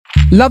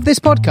Love this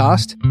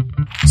podcast?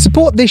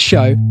 Support this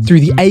show through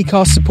the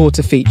Acast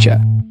supporter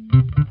feature.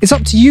 It's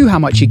up to you how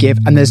much you give,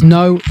 and there's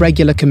no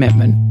regular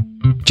commitment.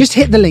 Just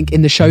hit the link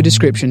in the show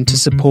description to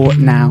support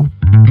now.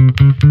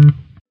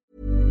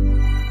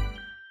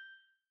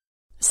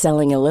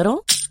 Selling a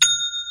little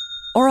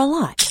or a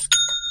lot?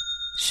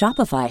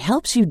 Shopify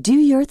helps you do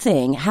your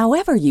thing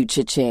however you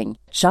cha-ching.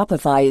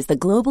 Shopify is the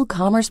global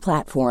commerce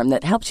platform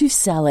that helps you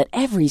sell at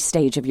every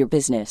stage of your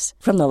business.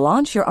 From the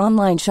launch your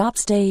online shop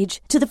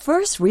stage to the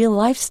first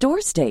real-life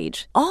store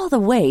stage, all the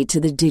way to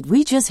the did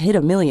we just hit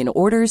a million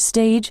orders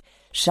stage.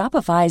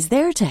 Shopify is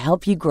there to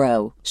help you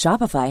grow.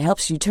 Shopify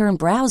helps you turn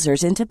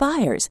browsers into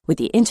buyers with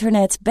the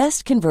internet's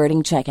best converting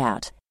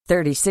checkout.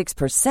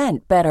 36%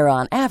 better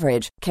on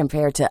average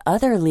compared to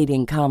other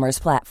leading commerce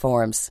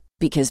platforms.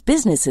 Because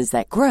businesses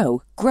that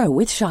grow, grow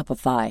with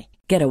Shopify.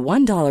 Get a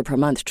 $1 per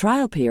month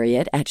trial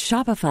period at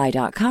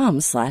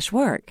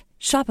shopify.com/work.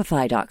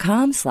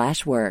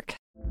 Shopify.com/work.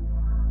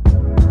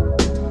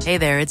 Hey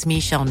there, it's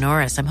Michelle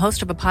Norris. I'm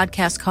host of a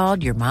podcast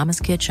called Your Mama's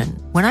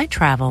Kitchen. When I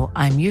travel,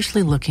 I'm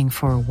usually looking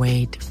for a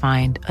way to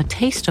find a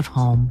taste of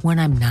home when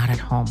I'm not at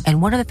home.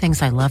 And one of the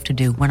things I love to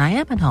do when I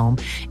am at home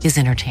is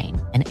entertain.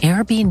 And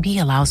Airbnb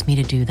allows me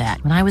to do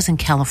that. When I was in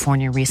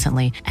California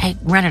recently, I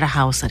rented a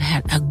house that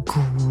had a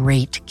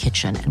great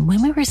kitchen. And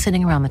when we were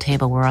sitting around the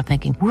table, we were all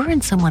thinking, we're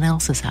in someone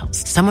else's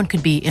house. Someone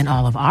could be in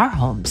all of our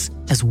homes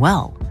as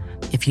well.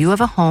 If you have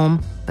a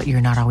home, but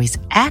you're not always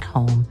at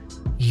home,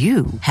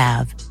 you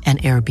have an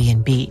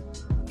Airbnb.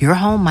 Your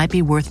home might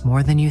be worth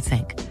more than you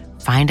think.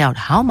 Find out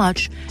how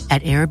much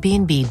at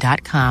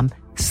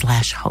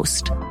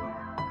airbnb.com/host.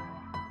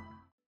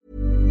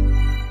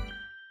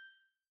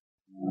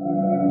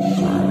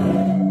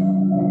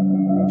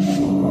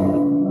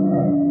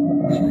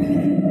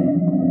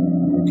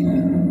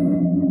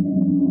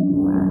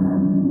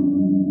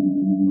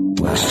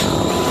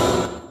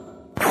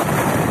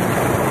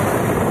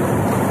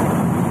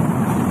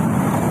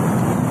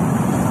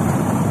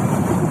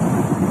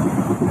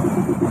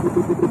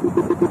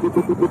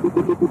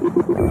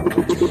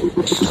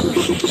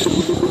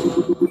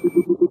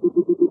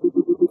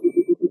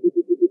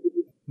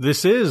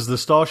 This is the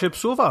Starship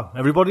Sofa.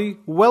 Everybody,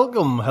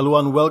 welcome, hello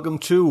and welcome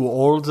to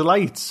All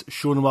Delights,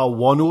 show number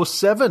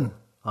 107.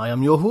 I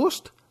am your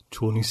host,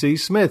 Tony C.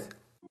 Smith.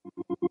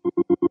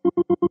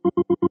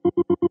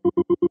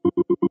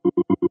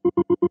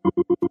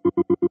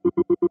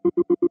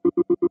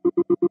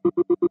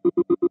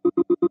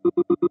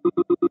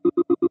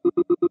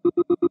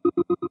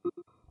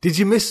 Did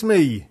you miss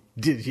me?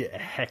 Did you?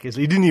 Heck, you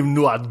didn't even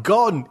know I'd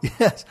gone.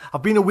 Yes,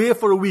 I've been away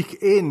for a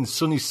week in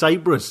sunny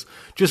Cyprus.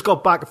 Just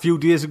got back a few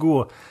days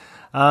ago.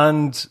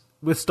 And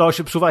with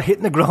Starship Sofa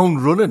hitting the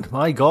ground running.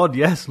 My God,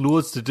 yes,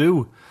 loads to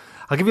do.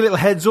 I'll give you a little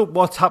heads up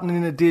what's happening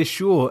in today's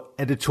show.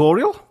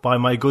 Editorial by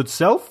my good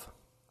self.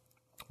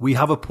 We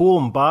have a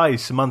poem by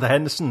Samantha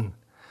Henderson.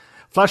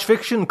 Flash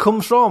fiction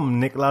comes from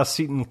Nicholas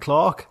Seaton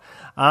Clarke.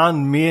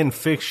 And main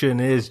fiction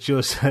is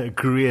just a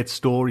great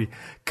story.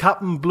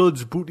 Captain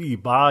Blood's Booty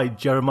by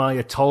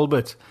Jeremiah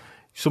Talbot.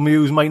 Some of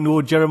you might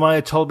know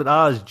Jeremiah Talbot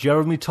as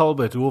Jeremy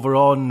Talbot over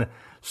on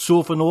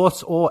Sofa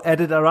Notes or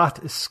editor at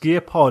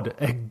Escape Pod.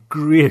 A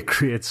great,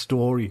 great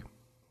story.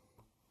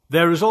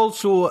 There is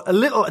also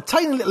a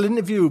tiny little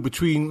interview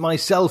between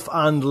myself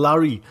and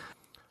Larry.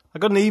 I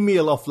got an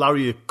email off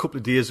Larry a couple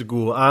of days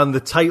ago and the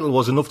title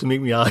was enough to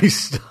make my eyes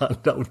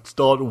stand out and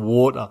start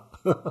water.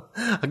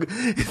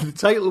 The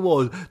title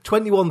was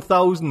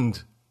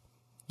 21,000.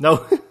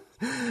 Now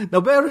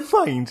bear in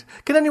mind,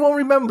 can anyone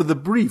remember the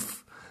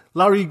brief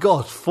Larry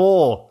got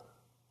for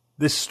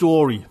this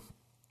story?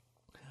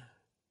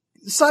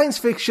 Science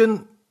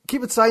fiction,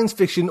 keep it science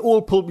fiction,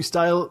 old pulpy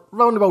style,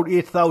 round about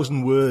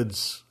 8,000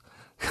 words.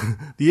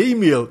 The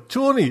email,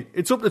 Tony,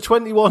 it's up to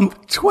 21.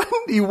 Can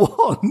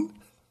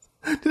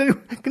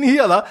you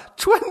hear that?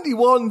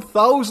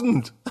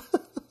 21,000.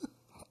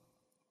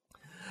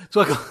 So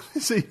I got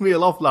this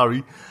email off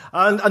Larry,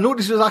 and I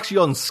noticed it was actually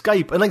on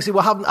Skype. And like I say,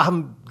 I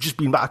haven't just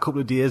been back a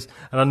couple of days,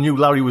 and I knew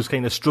Larry was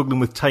kind of struggling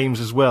with times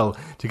as well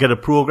to get a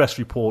progress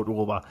report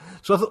over.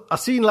 So I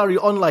seen Larry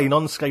online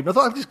on Skype, and I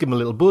thought I'd just give him a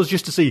little buzz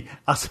just to see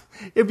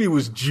if he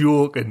was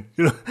joking.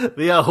 You know,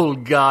 the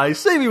old guy,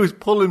 see if he was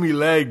pulling me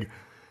leg.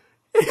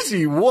 Is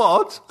he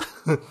what?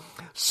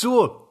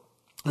 So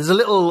there's a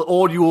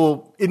little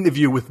audio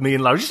interview with me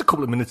and Larry, just a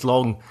couple of minutes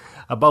long,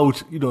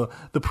 about,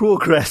 the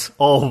progress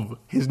of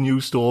his new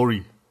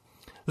story.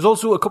 There's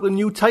also a couple of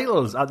new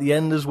titles at the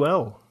end as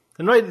well.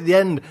 And right at the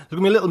end, there's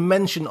going to be a little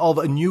mention of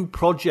a new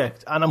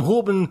project, and I'm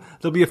hoping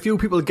there'll be a few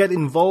people get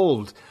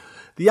involved.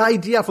 The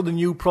idea for the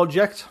new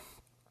project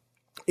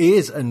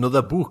is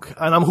another book,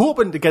 and I'm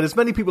hoping to get as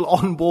many people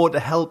on board to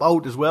help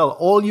out as well.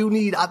 All you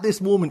need at this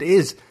moment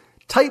is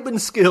typing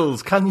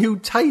skills. Can you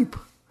type?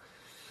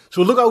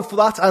 So look out for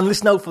that and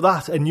listen out for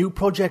that. A new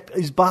project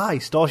is by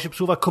Starship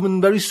Sofa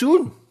coming very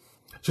soon.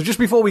 So just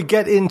before we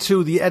get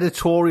into the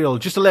editorial,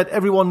 just to let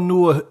everyone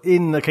know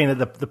in the kind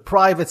of the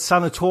private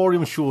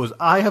sanatorium shows,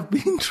 I have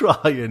been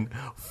trying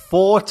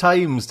 4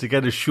 times to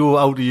get a show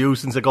out of you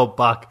since I got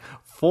back.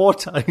 4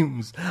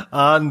 times,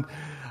 and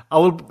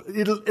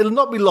it'll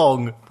not be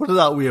long, put it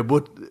that way,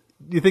 but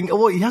you think,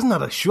 oh, he hasn't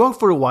had a show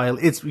for a while.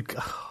 It's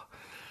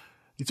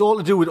all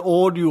to do with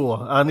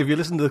audio, and if you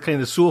listen to the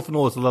kind of Sofa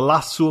Notes, the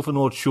last Sofa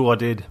Notes show I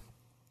did,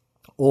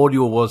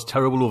 audio was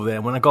terrible over there.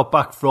 And when I got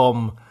back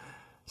from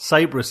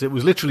Cyprus, it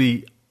was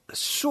literally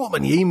so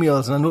many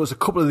emails, and I noticed a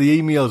couple of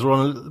the emails were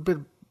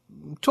on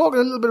talking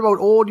a little bit about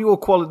audio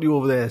quality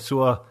over there,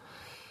 so I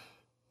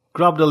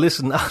grabbed a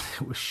listen, and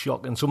it was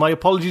shocking. So my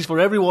apologies for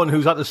everyone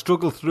who's had to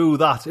struggle through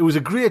that. It was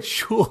a great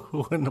show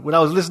when I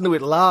was listening to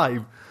it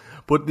live,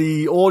 but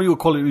the audio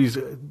quality was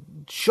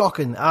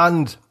shocking,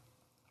 and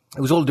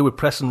it was all to do with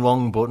pressing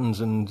wrong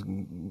buttons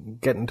and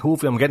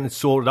hopefully I'm getting it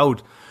sorted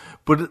out.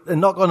 But a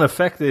knock-on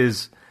effect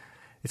is,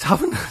 it's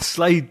having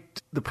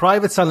the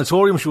private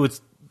sanatorium show,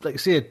 it's like I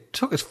say, it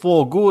took us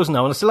 4 goes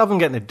now, and I still haven't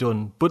gotten it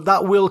done. But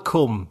that will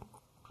come,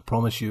 I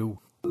promise you.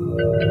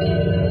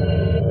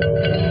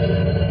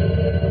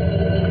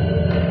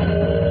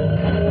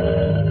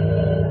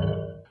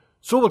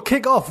 So we'll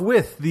kick off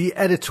with the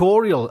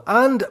editorial.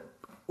 And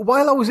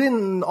while I was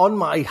on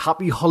my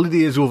happy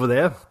holidays over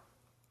there,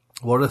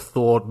 what a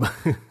thought,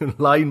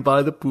 lying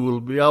by the pool,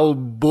 the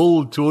old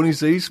bull Tony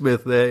C.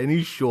 Smith there in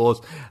his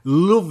shorts,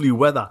 lovely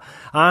weather.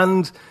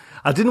 And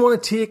I didn't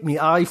want to take my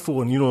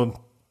iPhone,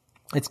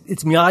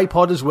 it's my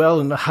iPod as well,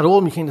 and I had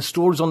all my kind of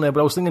stories on there, but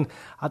I was thinking,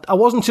 I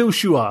wasn't too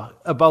sure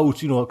about,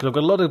 because I've got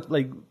a lot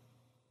of,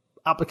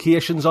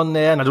 applications on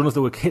there, and I don't know if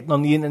they were hitting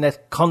on the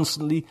internet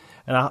constantly,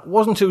 and I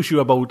wasn't too sure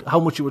about how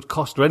much it would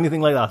cost or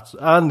anything like that,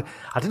 and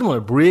I didn't want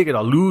to break it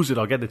or lose it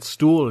or get it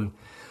stolen.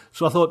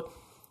 So I thought,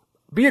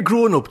 be a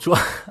grown-up, to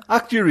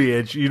act your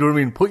age, you know what I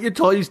mean, put your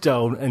toys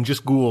down and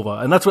just go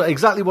over, and that's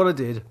exactly what I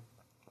did.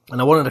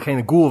 And I wanted to kind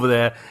of go over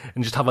there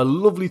and just have a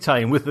lovely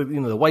time with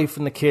the wife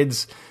and the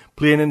kids,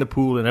 playing in the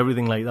pool and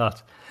everything like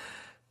that.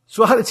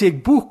 So I had to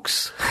take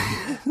books.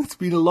 It's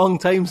been a long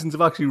time since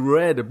I've actually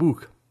read a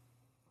book.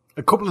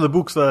 A couple of the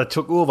books that I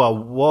took over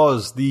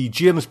was the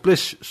James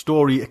Blish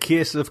story, A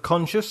Case of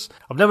Conscience.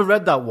 I've never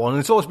read that one, and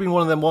it's always been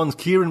one of them ones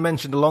Kieran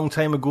mentioned a long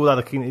time ago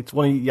that it's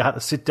one you had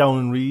to sit down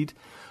and read.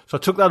 So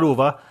I took that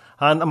over,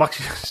 and I'm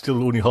actually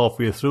still only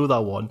halfway through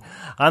that one.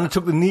 And I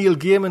took the Neil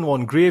Gaiman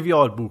one,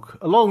 Graveyard Book,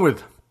 along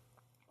with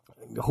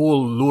a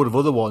whole load of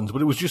other ones,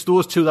 but it was just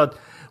those two that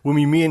were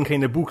my main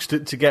kind of books to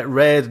get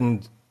read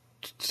and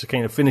to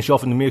kind of finish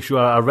off and to make sure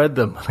I read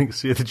them. I think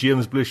say the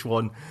James Blish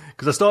one,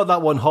 because I started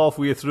that one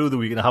halfway through the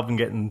week and I haven't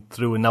gotten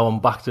through, and now I'm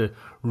back to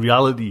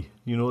reality.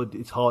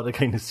 It's hard to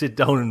kind of sit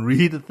down and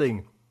read a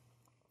thing.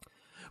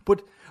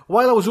 But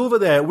while I was over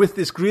there with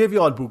this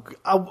Graveyard Book,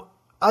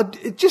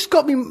 it just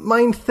got me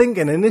mind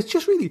thinking, and it's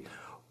just really,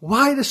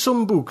 why do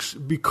some books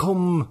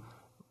become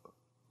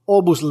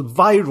almost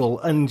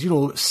viral and,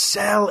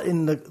 sell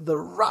in the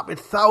rapid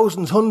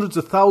thousands, hundreds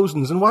of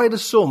thousands, and why do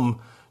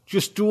some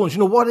just don't?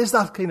 What is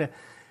that kind of...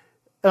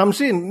 And I'm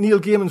saying Neil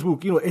Gaiman's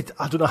book,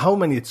 I don't know how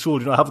many it's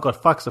sold, I haven't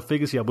got facts or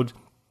figures here, but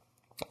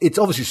it's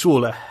obviously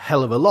sold a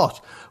hell of a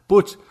lot.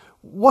 But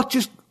what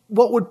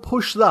would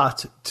push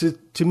that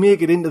to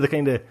make it into the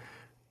kind of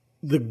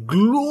the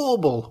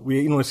global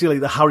way, say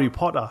like the Harry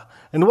Potter?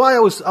 And why I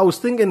was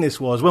thinking this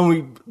was,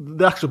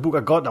 the actual book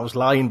I got, and I was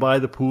lying by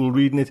the pool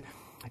reading it,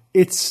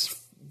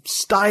 it's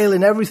style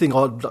and everything,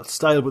 or not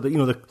style, but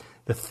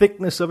the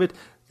thickness of it.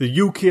 The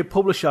UK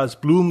publisher's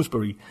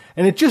Bloomsbury,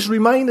 and it just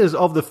reminds us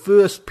of the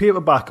first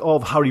paperback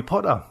of Harry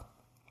Potter.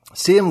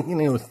 Same,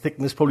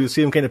 thickness, probably the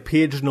same kind of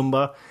page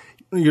number.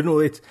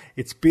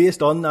 It's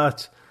based on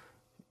that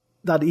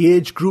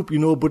age group,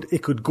 but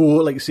it could go,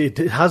 like say, it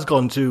has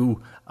gone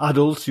to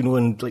adults,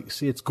 and like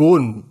say, it's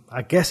going,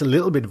 I guess, a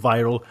little bit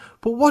viral.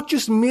 But what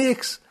just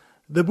makes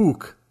the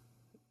book,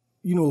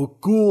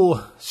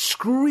 go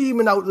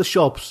screaming out the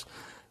shops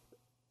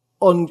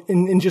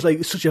in just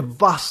like such a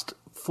vast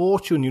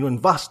fortune, in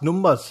vast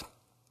numbers?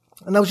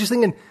 And I was just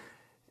thinking,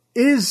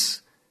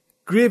 is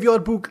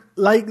Graveyard Book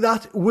like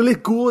that? Will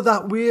it go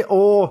that way?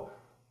 Or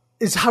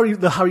is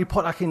the Harry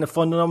Potter kind of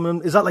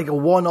phenomenon, is that like a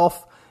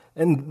one-off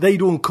and they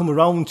don't come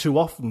around too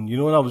often?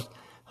 And I was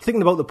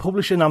thinking about the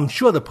publisher, and I'm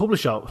sure the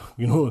publisher,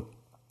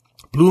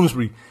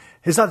 Bloomsbury,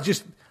 is that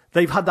just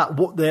they've had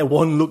their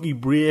one lucky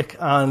break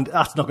and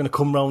that's not going to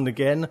come round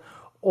again?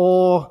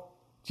 Or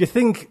do you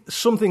think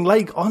something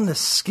like on the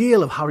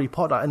scale of Harry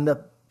Potter and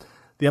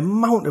the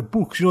amount of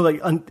books,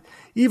 and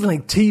even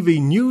like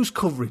TV news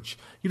coverage,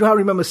 I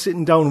remember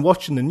sitting down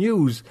watching the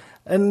news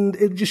and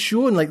it just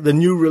showing like the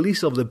new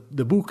release of the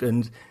book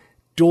and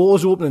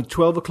doors open at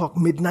 12 o'clock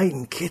midnight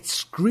and kids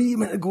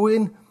screaming to go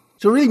in.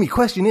 So really my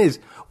question is,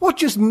 what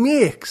just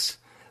makes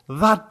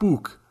that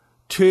book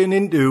turn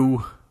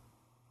into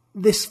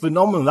this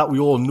phenomenon that we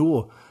all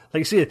know?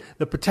 Like I say,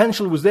 the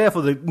potential was there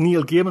for the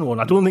Neil Gaiman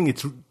one. I don't think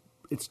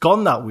it's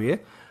gone that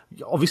way.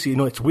 Obviously,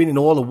 it's winning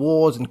all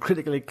awards and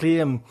critical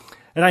acclaim.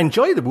 And I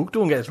enjoyed the book,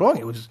 don't get us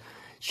wrong.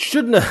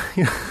 Shouldn't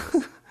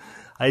have,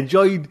 I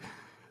enjoyed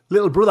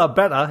Little Brother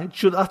better.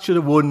 That should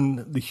have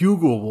won the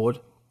Hugo Award.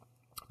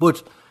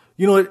 But,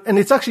 and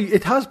it's actually,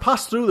 it has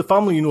passed through the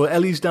family.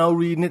 Ellie's now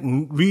reading it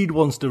and Reed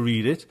wants to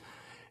read it.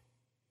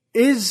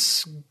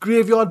 Is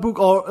Graveyard Book,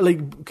 or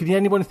like, can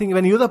anyone think of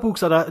any other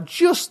books that are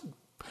just,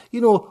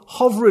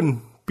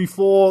 hovering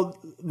before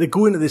they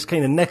go into this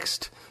kind of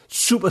next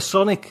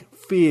supersonic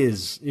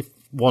phase, if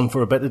one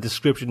for a better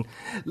description?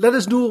 Let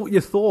us know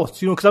your thoughts,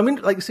 because I mean,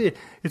 like I say,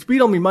 it's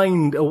been on my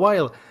mind a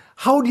while.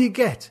 How do you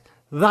get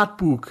that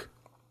book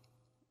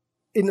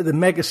into the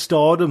mega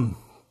stardom?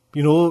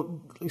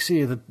 Like I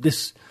say, that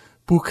this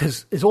book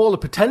has all the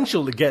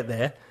potential to get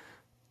there,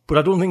 but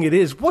I don't think it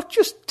is. What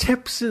just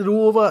tips it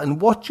over,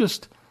 and what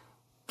just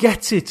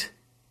gets it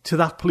to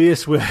that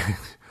place where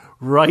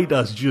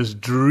writers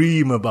just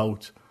dream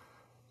about?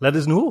 Let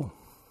us know.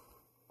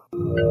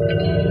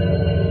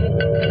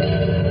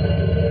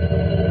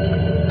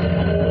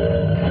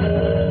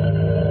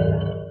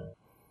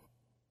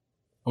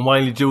 And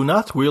while you're doing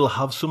that, we'll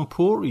have some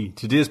poetry.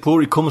 Today's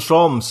poetry comes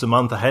from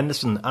Samantha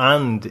Henderson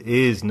and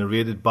is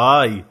narrated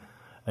by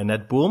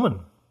Annette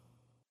Bowman.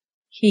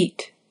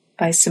 Heat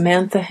by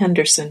Samantha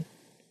Henderson.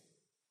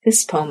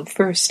 This poem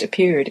first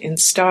appeared in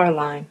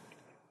Starline,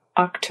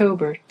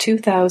 October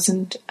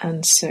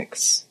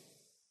 2006.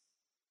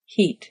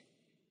 Heat.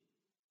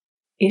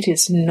 It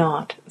is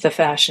not the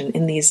fashion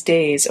in these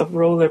days of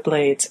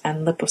rollerblades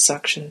and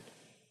liposuction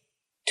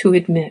to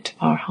admit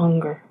our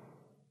hunger,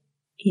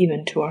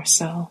 even to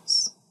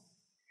ourselves.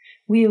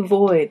 We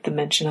avoid the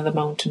mention of the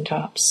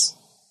mountaintops,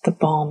 the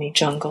balmy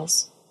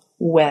jungles,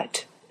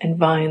 wet and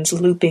vines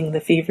looping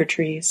the fever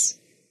trees,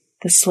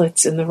 the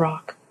slits in the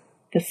rock,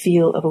 the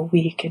feel of a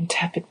weak and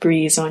tepid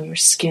breeze on your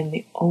skin,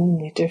 the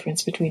only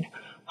difference between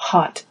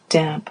hot,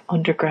 damp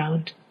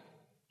underground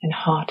and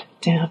hot,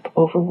 damp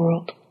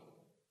overworld,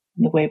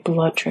 and the way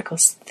blood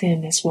trickles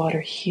thin as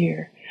water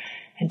here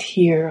and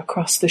here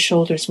across the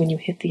shoulders when you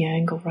hit the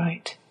angle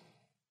right.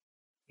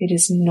 It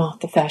is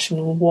not the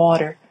fashion when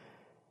water,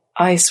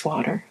 ice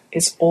water,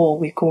 is all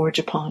we gorge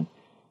upon,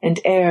 and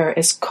air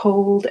as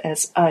cold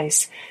as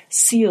ice,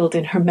 sealed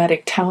in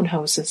hermetic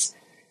townhouses.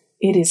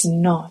 It is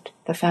not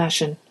the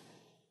fashion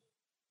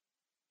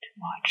to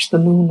watch the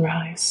moon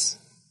rise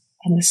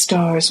and the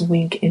stars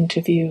wink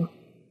into view.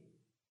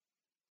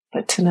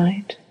 But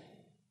tonight,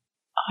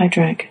 I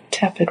drank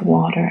tepid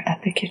water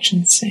at the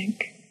kitchen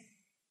sink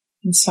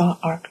and saw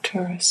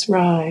Arcturus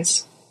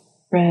rise,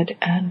 red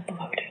and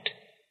bloated.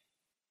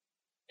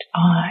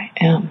 I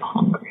am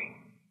hungry.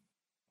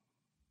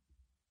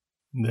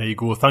 There you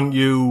go. Thank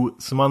you,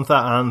 Samantha,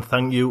 and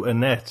thank you,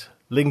 Annette.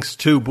 Links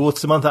to both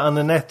Samantha and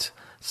Annette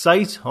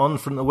site on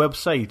from the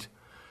website.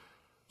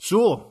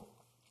 So,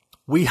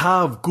 we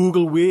have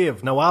Google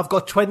Wave. Now, I've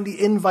got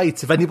 20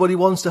 invites. If anybody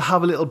wants to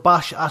have a little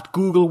bash at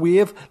Google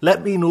Wave,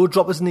 let me know.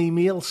 Drop us an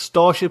email,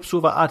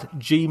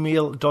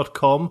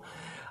 starshipsover@gmail.com.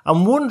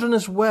 I'm wondering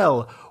as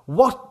well,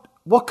 what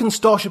can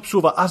Starship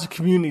Sofa as a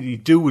community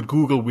do with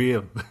Google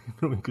Wave?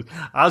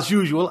 As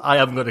usual, I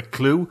haven't got a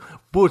clue,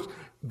 but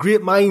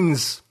great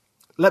minds,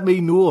 let me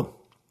know.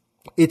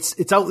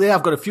 It's out there.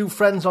 I've got a few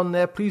friends on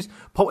there. Please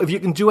pop if you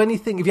can do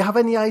anything. If you have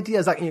any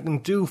ideas that you can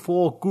do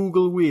for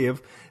Google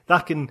Wave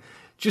that can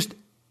just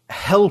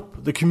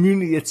help the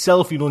community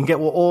itself, and get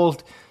we're all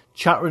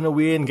chattering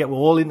away and get we're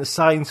all into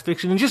science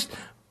fiction and just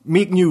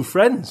make new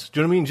friends. Do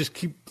you know what I mean? Just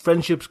keep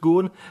friendships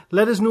going.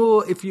 Let us know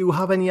if you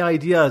have any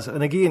ideas.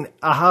 And again,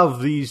 I have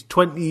these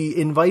 20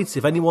 invites.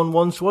 If anyone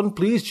wants one,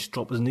 please just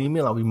drop us an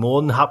email. I'll be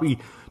more than happy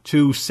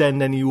to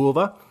send any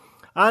over.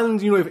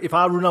 And, if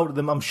I run out of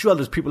them, I'm sure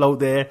there's people out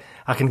there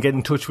I can get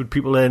in touch with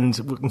people and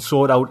we can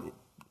sort out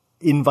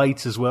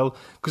invites as well.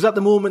 Because at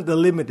the moment, they're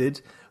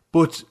limited.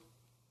 But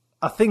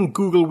I think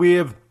Google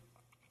Wave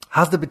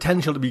has the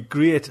potential to be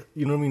great.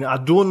 You know what I mean? I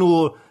don't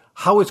know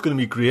how it's going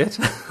to be great.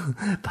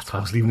 That's why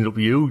I was leaving it up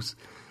to you.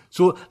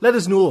 So let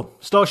us know.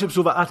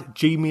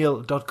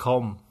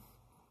 starshipsover@gmail.com.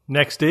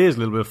 Next is a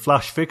little bit of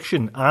flash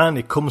fiction, and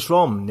it comes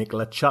from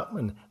Nicola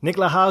Chapman.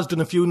 Nicola has done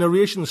a few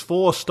narrations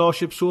for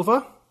Starship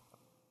Sofa,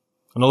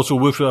 and also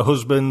works with her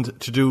husband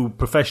to do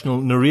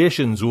professional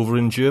narrations over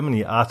in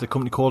Germany at a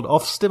company called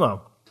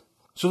Offstimmer.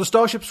 So the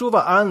Starship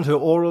Sofa and her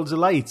oral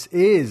delight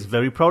is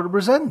very proud to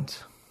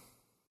present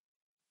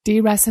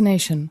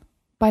Deracination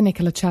by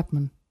Nicola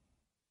Chapman.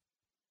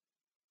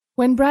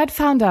 When Brad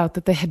found out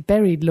that they had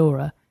buried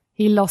Laura,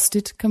 he lost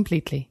it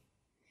completely.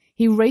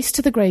 He raced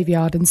to the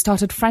graveyard and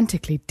started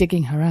frantically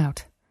digging her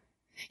out.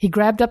 He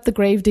grabbed up the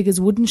gravedigger's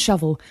wooden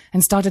shovel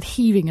and started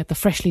heaving at the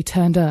freshly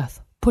turned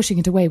earth, pushing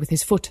it away with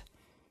his foot.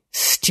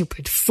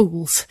 "Stupid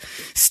fools!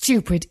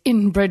 Stupid,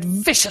 inbred,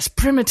 vicious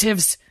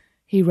primitives!"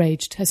 he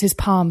raged as his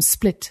palms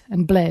split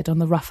and bled on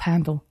the rough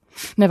handle.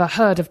 "Never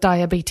heard of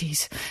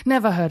diabetes.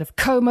 Never heard of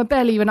coma.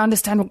 Barely even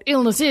understand what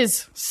illness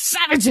is.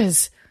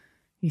 Savages!"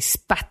 He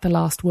spat the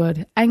last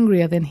word,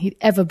 angrier than he'd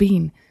ever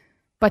been,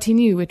 but he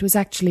knew it was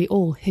actually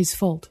all his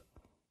fault.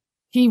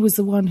 He was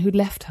the one who'd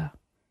left her.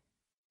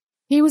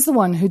 He was the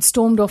one who'd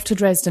stormed off to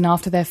Dresden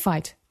after their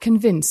fight,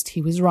 convinced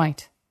he was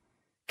right.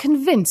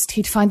 Convinced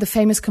he'd find the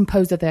famous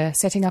composer there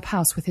setting up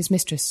house with his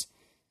mistress.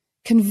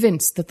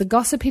 Convinced that the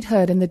gossip he'd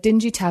heard in the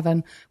dingy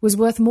tavern was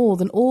worth more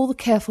than all the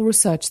careful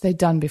research they'd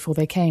done before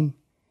they came.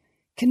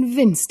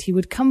 Convinced he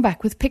would come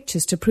back with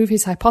pictures to prove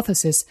his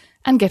hypothesis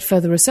and get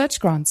further research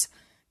grants.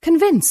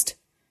 Convinced.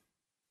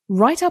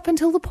 Right up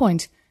until the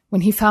point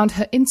when he found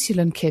her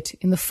insulin kit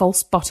in the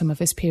false bottom of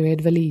his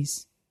period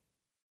valise.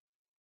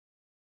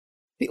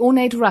 The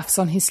ornate ruffs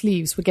on his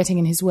sleeves were getting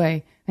in his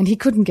way, and he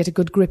couldn't get a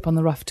good grip on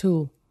the rough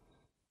tool.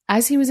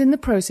 As he was in the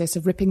process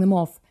of ripping them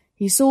off,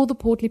 he saw the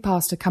portly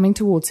pastor coming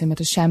towards him at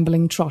a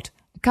shambling trot,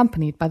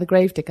 accompanied by the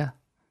gravedigger.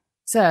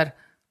 "Sir,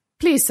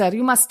 please, sir,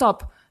 you must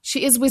stop.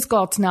 She is with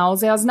God now.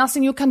 There's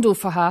nothing you can do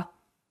for her."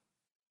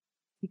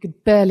 He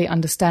could barely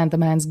understand the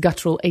man's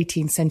guttural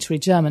 18th century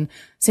German,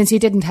 since he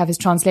didn't have his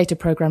translator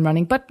program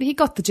running, but he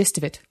got the gist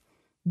of it.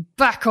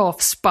 "Back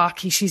off,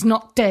 Sparky, she's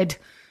not dead.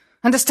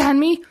 Understand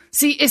me?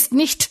 Sie ist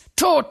nicht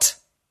tot."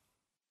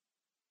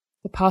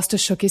 The pastor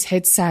shook his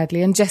head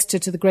sadly and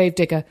gestured to the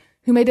gravedigger,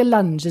 who made a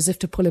lunge as if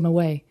to pull him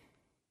away.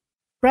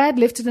 Brad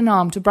lifted an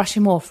arm to brush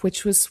him off,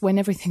 which was when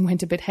everything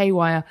went a bit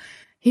haywire.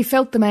 He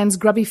felt the man's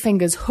grubby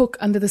fingers hook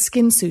under the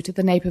skin suit at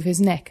the nape of his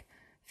neck,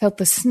 felt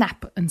the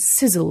snap and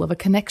sizzle of a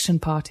connection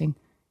parting.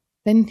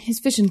 Then his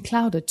vision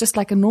clouded, just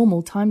like a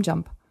normal time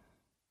jump.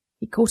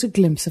 He caught a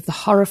glimpse of the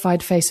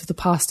horrified face of the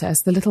pastor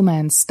as the little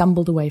man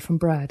stumbled away from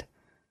Brad.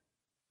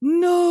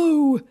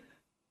 "No!"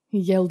 he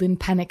yelled in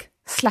panic,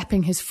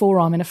 slapping his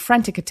forearm in a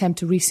frantic attempt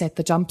to reset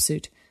the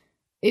jumpsuit.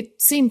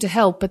 It seemed to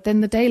help, but then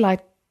the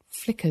daylight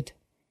flickered.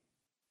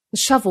 The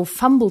shovel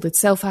fumbled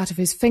itself out of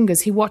his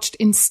fingers. He watched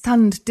in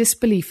stunned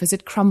disbelief as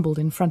it crumbled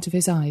in front of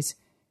his eyes.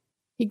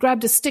 He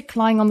grabbed a stick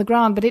lying on the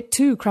ground, but it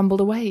too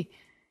crumbled away.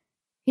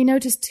 He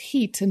noticed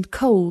heat and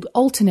cold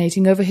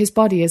alternating over his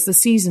body as the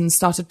seasons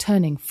started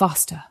turning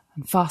faster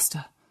and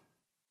faster.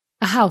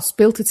 A house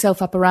built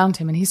itself up around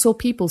him, and he saw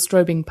people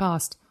strobing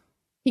past.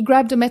 He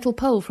grabbed a metal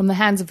pole from the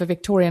hands of a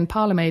Victorian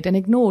parlourmaid and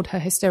ignored her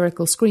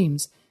hysterical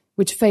screams,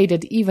 which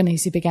faded even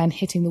as he began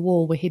hitting the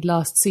wall where he'd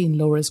last seen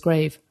Laura's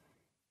grave.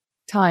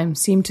 Time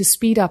seemed to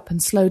speed up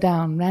and slow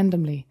down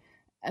randomly,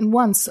 and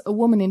once a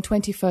woman in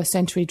 21st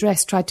century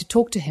dress tried to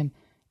talk to him,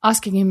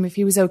 asking him if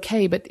he was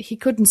okay, but he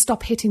couldn't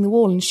stop hitting the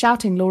wall and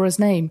shouting Laura's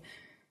name,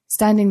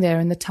 standing there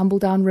in the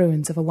tumble-down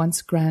ruins of a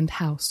once grand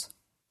house.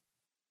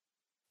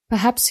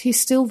 Perhaps he's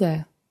still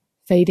there,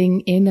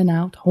 fading in and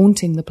out,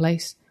 haunting the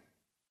place.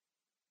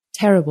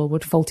 Terrible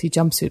what faulty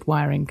jumpsuit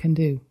wiring can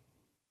do.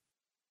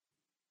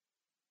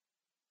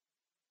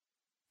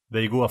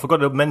 There you go. I forgot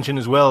to mention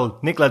as well,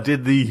 Nicola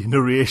did the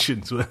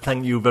narration, so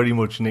thank you very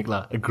much,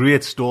 Nicola. A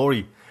great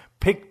story,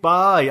 picked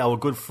by our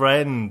good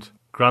friend,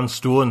 Grant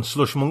Stone,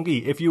 Slush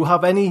Monkey. If you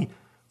have any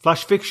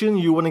flash fiction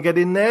you want to get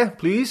in there,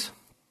 please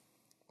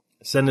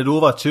send it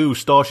over to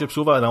Starship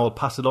Sofa and I will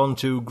pass it on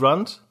to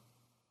Grant.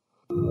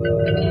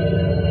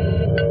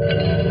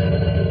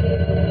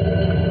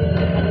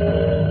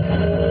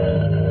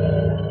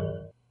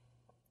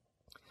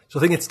 So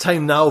I think it's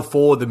time now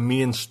for the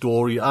main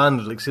story,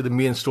 and like I say, the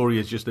main story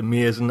is just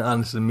amazing,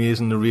 and it's an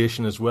amazing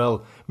narration as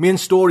well. Main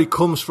story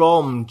comes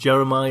from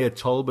Jeremiah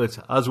Talbot.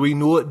 As we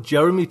know,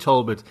 Jeremy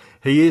Talbot,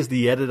 he is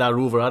the editor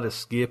over at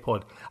Escape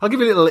Pod. I'll give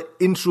you a little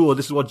intro.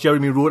 This is what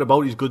Jeremy wrote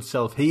about his good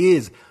self. He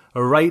is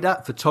a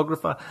writer,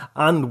 photographer,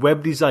 and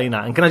web designer.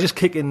 And can I just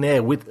kick in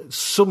there with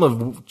some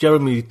of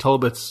Jeremy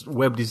Talbot's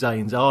web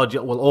designs?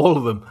 All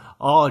of them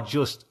are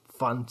just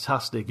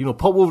fantastic. You know,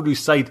 pop over to his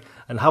site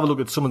and have a look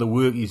at some of the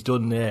work he's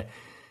done there.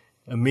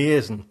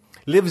 Amazing.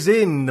 Lives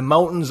in the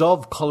mountains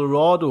of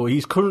Colorado.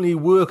 He currently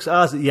works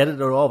as the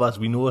editor of, as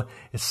we know,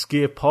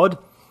 Escape Pod.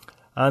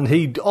 And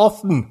he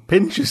often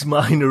pinches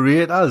my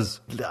narrators.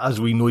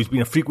 As we know, he's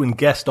been a frequent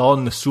guest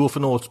on the Sofa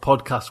Notes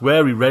podcast,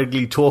 where he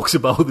regularly talks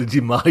about the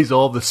demise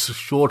of the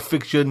short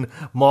fiction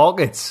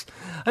markets.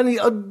 And he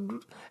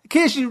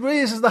occasionally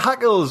raises the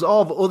hackles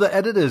of other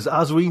editors,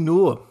 as we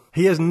know.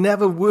 He has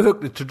never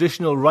worked a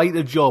traditional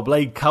writer job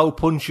like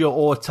cowpuncher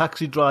or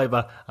taxi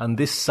driver, and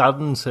this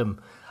saddens him.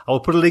 I'll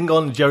put a link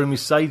on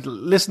Jeremy's site.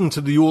 Listen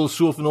to the old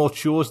Sofa Notes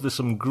shows. There's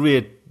some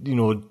great,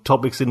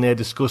 topics in there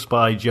discussed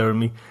by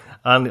Jeremy.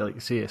 And, like I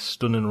say, a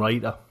stunning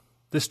writer.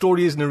 This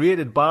story is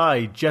narrated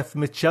by Jeff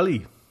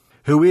Michelli,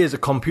 who is a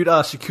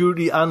computer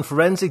security and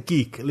forensic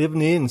geek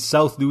living in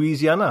South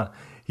Louisiana.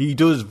 He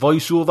does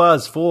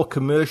voiceovers for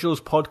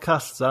commercials,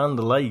 podcasts, and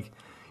the like. He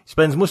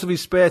spends most of his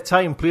spare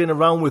time playing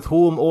around with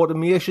home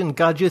automation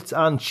gadgets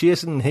and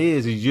chasing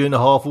his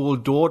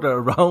year-and-a-half-old daughter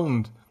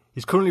around.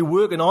 He's currently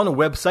working on a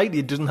website.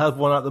 He doesn't have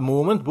one at the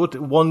moment, but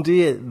one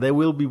day there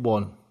will be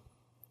one.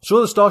 So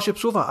the Starship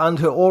Sofa and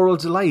her oral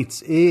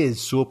delights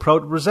is so proud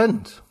to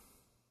present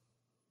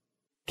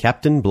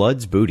Captain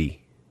Blood's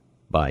Booty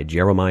by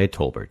Jeremiah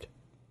Tolbert.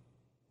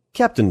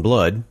 Captain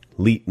Blood,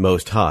 Leet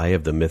Most High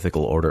of the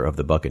mythical order of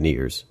the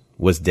Buccaneers,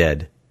 was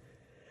dead.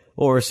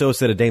 Or so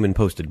said a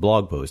Damon-posted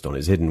blog post on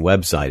his hidden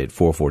website at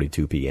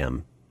 4:42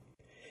 p.m.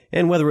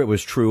 And whether it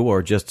was true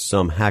or just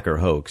some hacker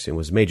hoax, it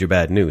was major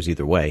bad news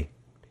either way.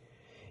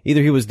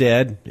 Either he was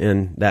dead,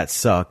 and that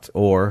sucked,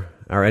 or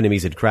our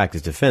enemies had cracked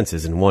his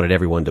defenses and wanted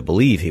everyone to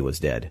believe he was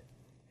dead.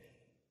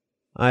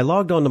 I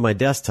logged onto my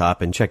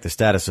desktop and checked the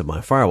status of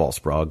my firewall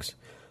sprogs.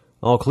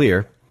 All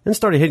clear, and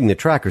started hitting the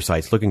tracker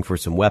sites looking for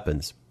some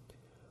weapons.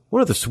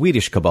 One of the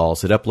Swedish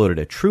cabals had uploaded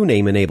a true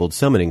name-enabled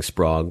summoning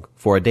sprog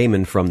for a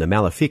daemon from the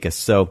Maleficus,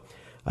 so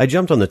I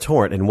jumped on the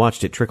torrent and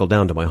watched it trickle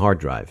down to my hard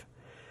drive.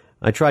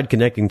 I tried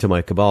connecting to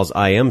my cabal's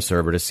IM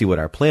server to see what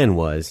our plan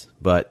was,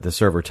 but the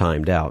server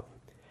timed out.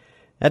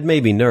 That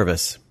made me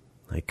nervous.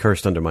 I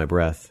cursed under my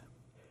breath.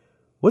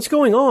 "What's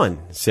going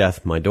on?"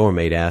 Seth, my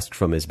doormate, asked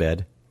from his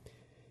bed.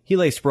 He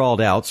lay sprawled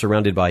out,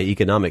 surrounded by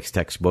economics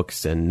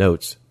textbooks and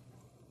notes.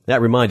 That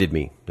reminded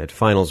me that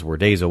finals were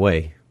days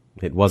away.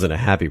 It wasn't a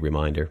happy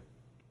reminder.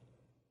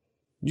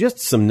 "Just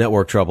some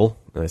network trouble,"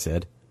 I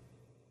said.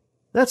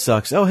 "That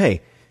sucks. Oh,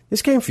 hey,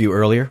 this came for you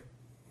earlier."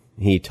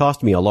 He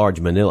tossed me a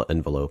large manila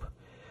envelope.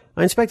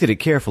 I inspected it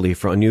carefully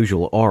for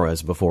unusual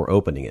auras before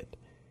opening it.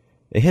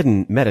 A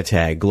hidden meta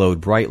tag glowed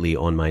brightly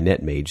on my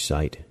NetMage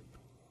site.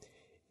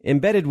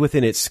 Embedded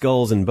within its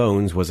skulls and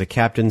bones was a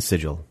captain's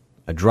sigil,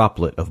 a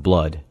droplet of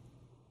blood.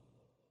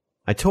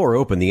 I tore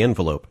open the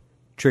envelope,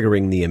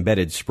 triggering the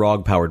embedded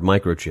Sprog-powered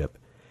microchip.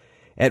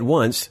 At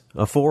once,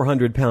 a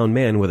 400-pound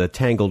man with a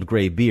tangled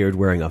gray beard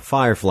wearing a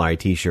Firefly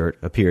t-shirt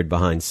appeared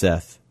behind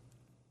Seth.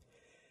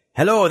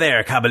 "Hello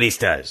there,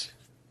 Kabbalistas,"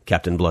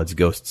 Captain Blood's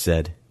ghost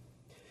said.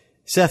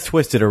 Seth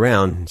twisted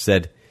around and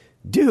said,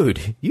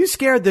 "Dude, you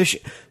scared the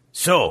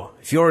So,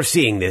 if you're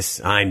seeing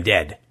this, I'm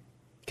dead,"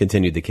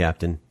 continued the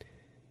captain,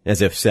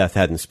 as if Seth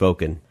hadn't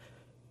spoken.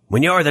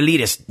 "When you're the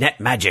latest net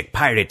magic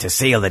pirate to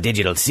sail the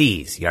digital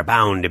seas, you're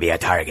bound to be a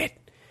target.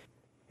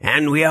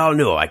 And we all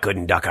know I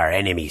couldn't duck our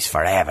enemies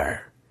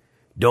forever.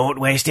 Don't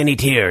waste any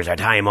tears or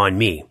time on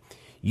me.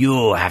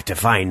 You'll have to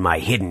find my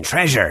hidden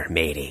treasure,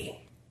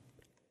 matey."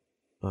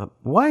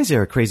 Why is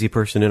there a crazy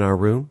person in our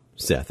room?"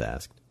 Seth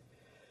asked.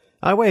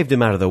 I waved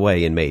him out of the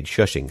way and made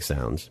shushing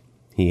sounds.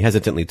 He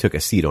hesitantly took a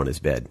seat on his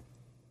bed.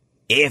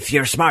 "If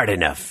you're smart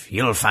enough,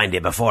 you'll find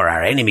it before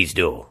our enemies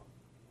do,"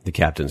 the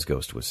captain's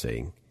ghost was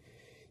saying.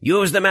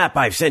 "Use the map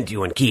I've sent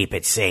you and keep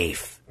it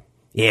safe.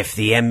 If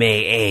the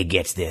MAA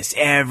gets this,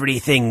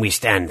 everything we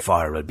stand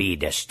for will be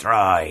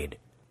destroyed."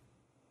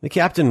 The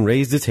captain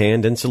raised his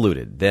hand and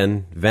saluted,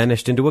 then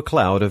vanished into a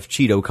cloud of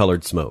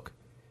Cheeto-colored smoke.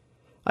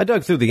 I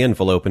dug through the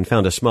envelope and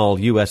found a small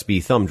USB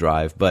thumb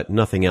drive, but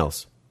nothing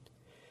else.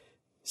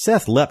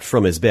 Seth leapt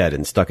from his bed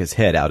and stuck his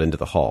head out into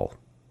the hall.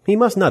 He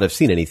must not have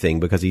seen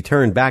anything because he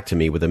turned back to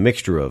me with a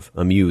mixture of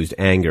amused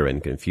anger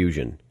and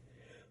confusion.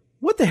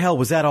 "What the hell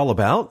was that all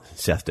about?"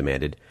 Seth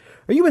demanded.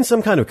 "Are you in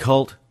some kind of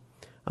cult?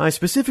 I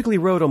specifically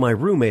wrote on my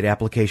roommate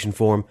application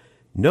form,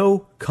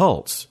 'No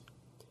cults.'"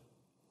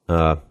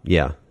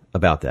 Yeah,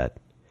 about that.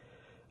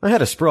 I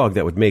had a sprog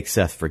that would make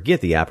Seth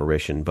forget the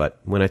apparition, but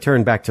when I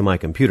turned back to my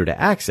computer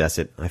to access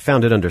it, I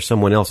found it under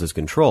someone else's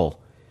control.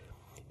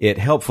 It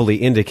helpfully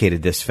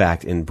indicated this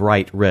fact in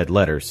bright red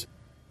letters.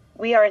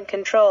 "We are in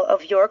control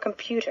of your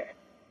computer.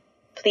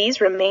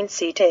 Please remain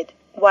seated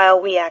while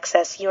we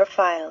access your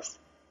files.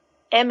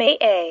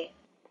 MAA."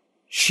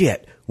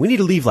 "Shit, we need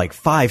to leave like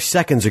 5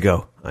 seconds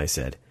ago," I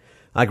said.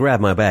 I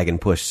grabbed my bag and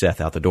pushed Seth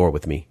out the door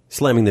with me,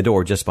 slamming the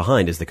door just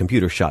behind as the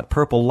computer shot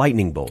purple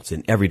lightning bolts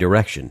in every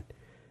direction.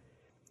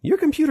 "Your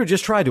computer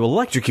just tried to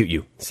electrocute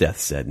you," Seth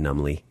said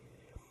numbly.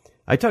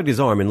 I tugged his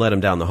arm and led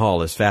him down the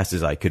hall as fast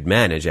as I could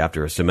manage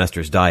after a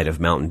semester's diet of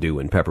Mountain Dew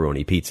and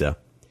pepperoni pizza.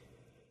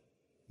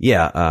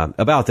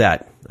 About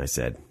that," I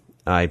said.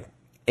 "I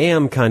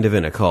am kind of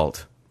in a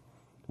cult.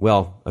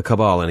 Well, a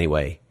cabal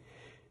anyway.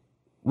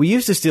 We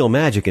used to steal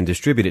magic and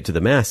distribute it to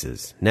the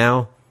masses.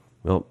 Now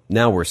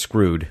we're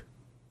screwed."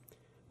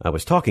 I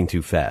was talking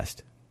too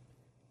fast.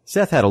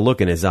 Seth had a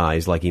look in his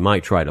eyes like he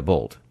might try to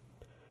bolt.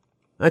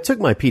 I took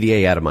my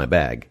PDA out of my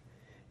bag.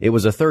 It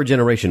was a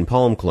third-generation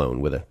Palm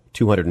clone with a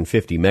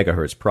 250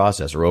 megahertz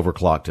processor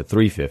overclocked to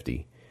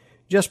 350,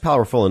 just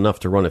powerful enough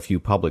to run a few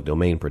public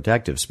domain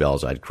protective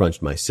spells I'd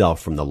crunched myself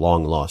from the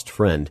long-lost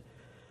friend.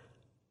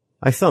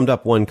 I thumbed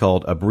up one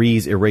called A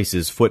Breeze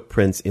Erases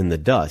Footprints in the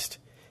Dust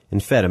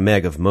and fed a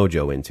meg of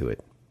mojo into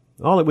it.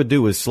 All it would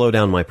do was slow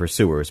down my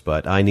pursuers,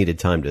 but I needed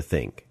time to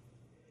think.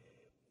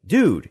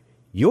 "Dude,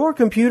 your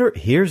computer—"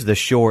 "Here's the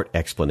short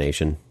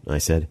explanation," I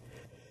said.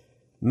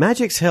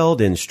 "Magic's held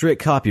in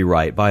strict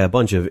copyright by a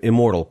bunch of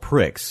immortal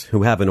pricks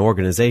who have an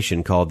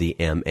organization called the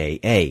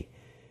MAA.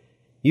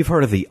 You've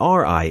heard of the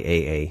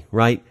RIAA,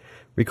 right?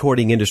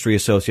 Recording Industry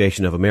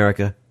Association of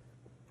America?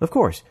 Of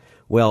course.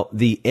 Well,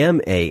 the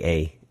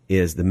MAA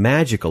is the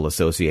Magical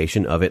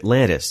Association of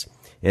Atlantis,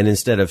 and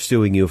instead of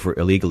suing you for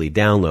illegally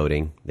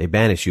downloading, they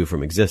banish you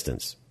from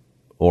existence.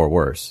 Or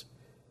worse.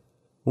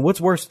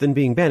 What's worse than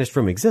being banished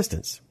from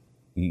existence?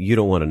 You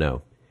don't want to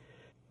know.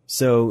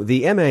 So,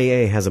 the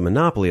MAA has a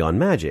monopoly on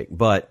magic,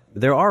 but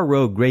there are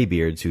rogue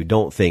graybeards who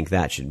don't think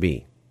that should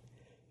be.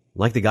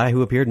 Like the guy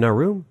who appeared in our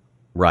room?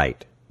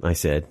 Right, I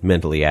said,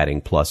 mentally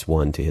adding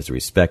 +1 to his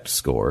respect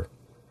score.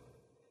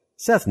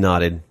 Seth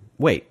nodded.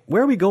 Wait,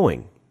 where are we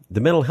going?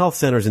 The mental health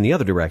center's in the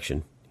other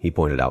direction, he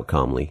pointed out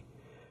calmly.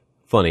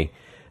 Funny,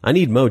 I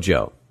need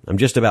mojo. I'm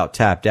just about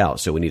tapped out,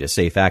 so we need a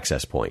safe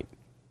access point.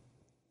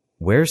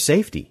 Where's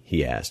safety?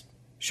 He asked,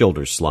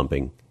 shoulders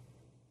slumping.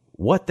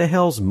 What the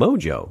hell's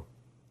mojo?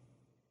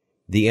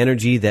 The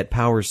energy that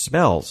powers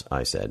spells,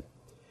 I said.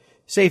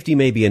 Safety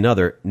may be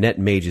another net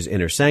mage's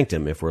inner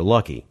sanctum if we're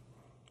lucky.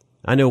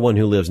 I know one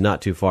who lives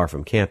not too far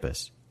from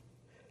campus.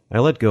 I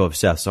let go of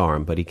Seth's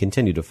arm, but he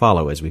continued to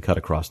follow as we cut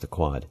across the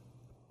quad.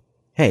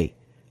 Hey,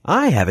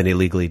 I haven't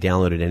illegally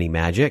downloaded any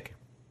magic.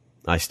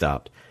 I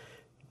stopped.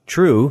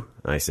 True,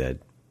 I said.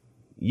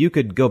 You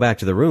could go back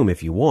to the room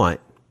if you want.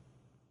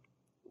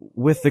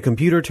 With the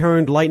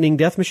computer-turned lightning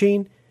death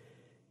machine?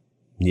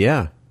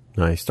 Yeah,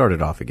 I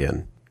started off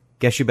again.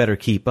 Guess you better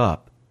keep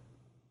up.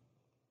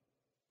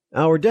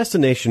 Our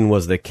destination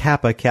was the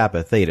Kappa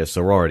Kappa Theta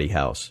sorority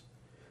house.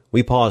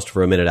 We paused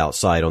for a minute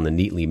outside on the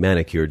neatly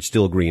manicured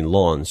still green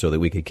lawn so that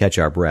we could catch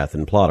our breath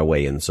and plod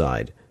away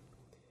inside.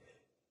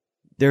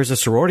 There's a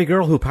sorority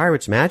girl who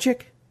pirates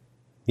magic?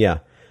 Yeah,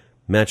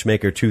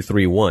 Matchmaker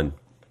 231.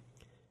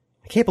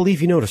 I can't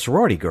believe you know the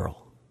sorority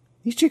girl.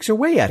 These chicks are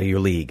way out of your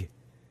league.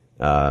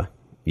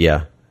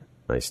 Yeah,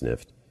 I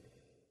sniffed.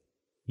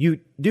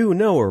 You do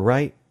know her,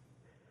 right?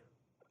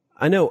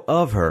 I know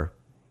of her.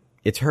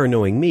 It's her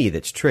knowing me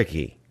that's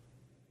tricky.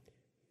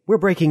 We're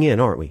breaking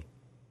in, aren't we?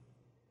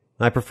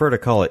 I prefer to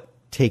call it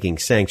taking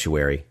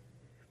sanctuary.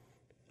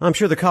 I'm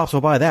sure the cops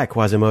will buy that,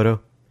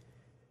 Quasimodo.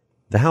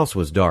 The house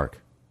was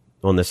dark.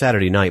 On the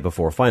Saturday night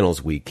before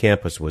finals week,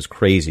 campus was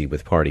crazy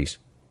with parties.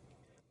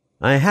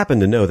 I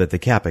happened to know that the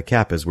Kappa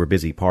Kappas were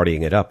busy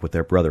partying it up with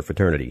their brother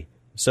fraternity,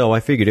 so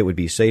I figured it would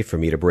be safe for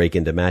me to break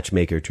into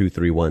Matchmaker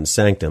 231's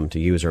sanctum to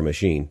use her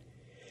machine.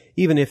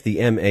 Even if the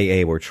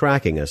MAA were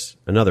tracking us,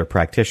 another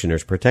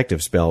practitioner's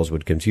protective spells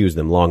would confuse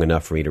them long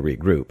enough for me to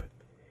regroup.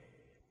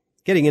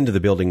 Getting into the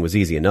building was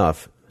easy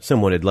enough.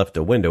 Someone had left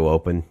a window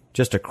open,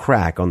 just a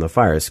crack on the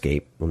fire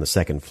escape on the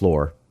second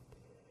floor.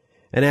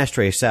 An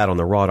ashtray sat on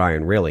the wrought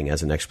iron railing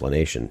as an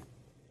explanation.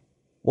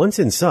 Once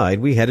inside,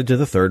 we headed to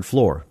the third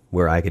floor,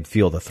 where I could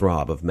feel the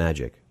throb of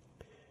magic.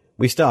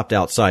 We stopped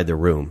outside the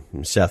room,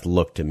 and Seth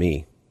looked to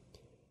me.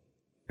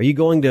 Are you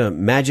going to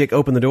magic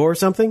open the door or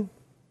something?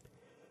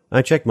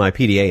 I checked my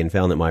PDA and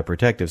found that my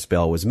protective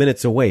spell was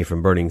minutes away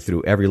from burning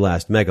through every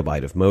last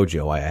megabyte of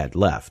mojo I had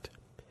left.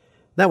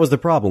 That was the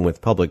problem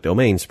with public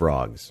domain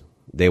sprogs.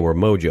 They were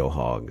mojo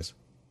hogs.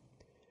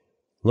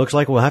 Looks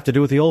like we'll have to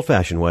do it the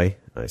old-fashioned way,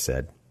 I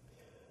said.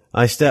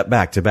 I stepped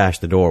back to bash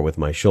the door with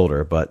my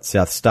shoulder, but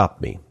Seth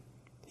stopped me.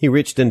 He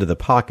reached into the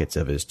pockets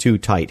of his too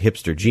tight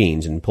hipster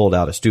jeans and pulled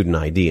out a student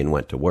ID and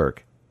went to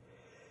work.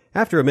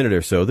 After a minute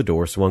or so, the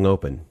door swung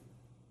open.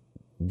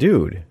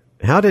 Dude,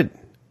 how did...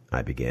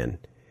 I began.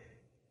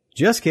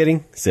 Just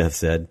kidding, Seth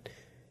said.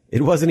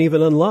 It wasn't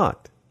even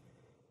unlocked.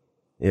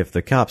 If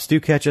the cops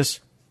do catch us,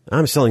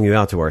 I'm selling you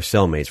out to our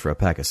cellmates for a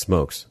pack of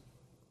smokes.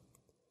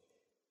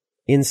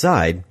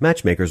 Inside,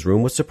 Matchmaker's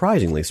room was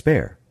surprisingly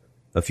spare.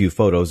 A few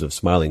photos of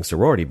smiling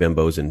sorority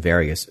bimbos in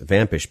various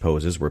vampish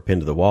poses were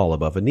pinned to the wall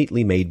above a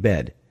neatly made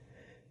bed.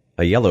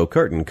 A yellow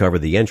curtain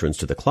covered the entrance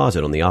to the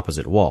closet on the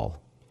opposite wall.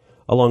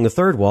 Along the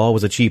third wall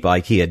was a cheap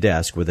IKEA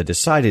desk with a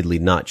decidedly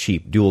not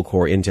cheap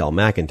dual-core Intel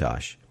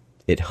Macintosh.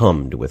 It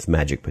hummed with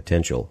magic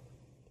potential.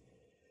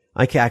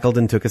 I cackled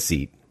and took a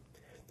seat.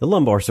 The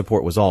lumbar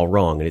support was all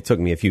wrong, and it took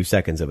me a few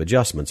seconds of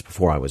adjustments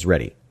before I was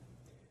ready.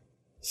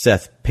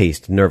 Seth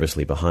paced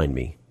nervously behind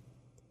me.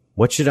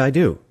 What should I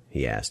do?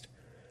 He asked.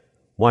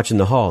 Watch in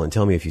the hall and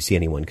tell me if you see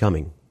anyone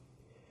coming.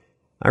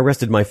 I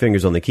rested my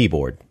fingers on the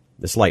keyboard.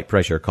 The slight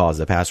pressure caused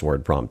the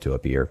password prompt to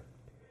appear.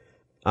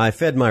 I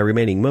fed my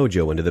remaining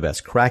mojo into the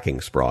best cracking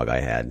sprog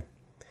I had.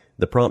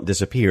 The prompt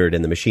disappeared,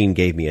 and the machine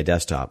gave me a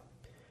desktop.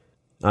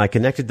 I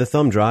connected the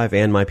thumb drive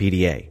and my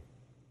PDA.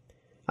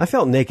 I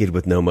felt naked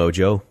with no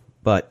mojo,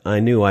 but I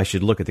knew I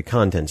should look at the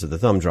contents of the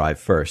thumb drive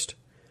first.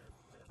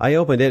 I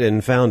opened it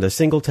and found a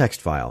single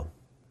text file.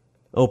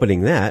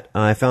 Opening that,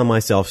 I found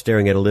myself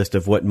staring at a list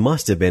of what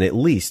must have been at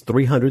least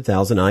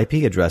 300,000 IP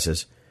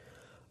addresses.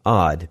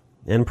 Odd,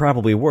 and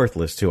probably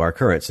worthless to our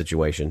current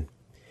situation.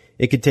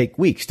 It could take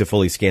weeks to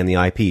fully scan the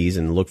IPs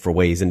and look for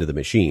ways into the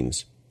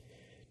machines.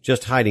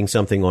 Just hiding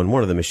something on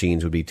one of the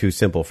machines would be too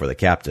simple for the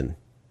captain.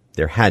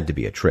 There had to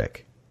be a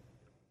trick.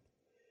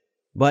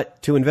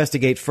 But to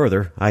investigate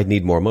further, I'd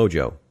need more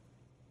mojo.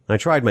 I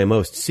tried my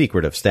most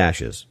secret of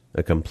stashes,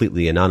 a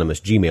completely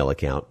anonymous Gmail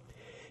account.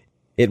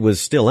 It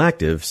was still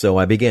active, so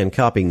I began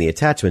copying the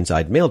attachments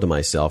I'd mailed to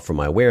myself from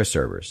my Ware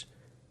servers,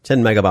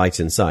 10 megabytes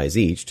in size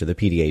each, to the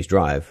PDA's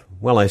drive,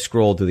 while I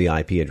scrolled through the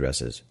IP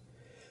addresses.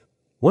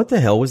 What the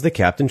hell was the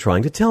captain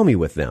trying to tell me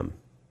with them?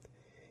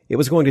 It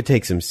was going to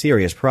take some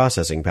serious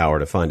processing power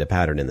to find a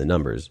pattern in the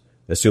numbers,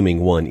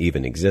 assuming one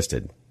even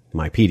existed.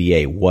 My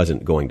PDA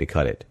wasn't going to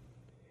cut it.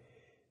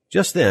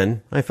 Just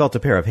then, I felt a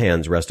pair of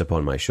hands rest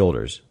upon my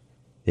shoulders.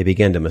 They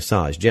began to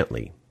massage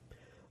gently.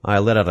 I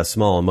let out a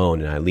small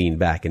moan and I leaned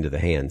back into the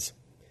hands.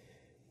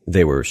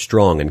 They were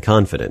strong and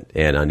confident,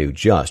 and I knew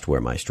just where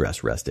my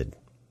stress rested.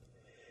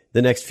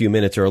 The next few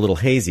minutes are a little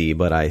hazy,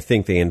 but I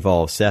think they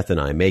involve Seth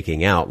and I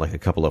making out like a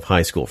couple of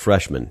high school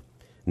freshmen.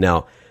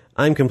 Now,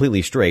 I'm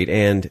completely straight,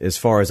 and as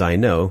far as I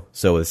know,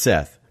 so is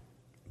Seth.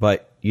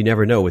 But you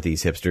never know with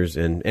these hipsters,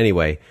 and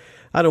anyway,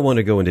 I don't want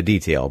to go into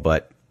detail,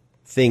 but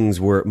things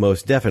were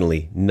most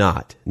definitely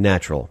not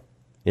natural.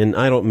 And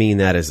I don't mean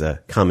that as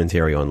a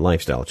commentary on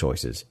lifestyle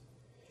choices.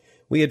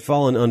 We had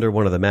fallen under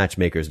one of the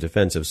matchmaker's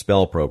defensive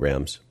spell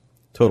programs.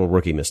 Total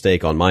rookie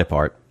mistake on my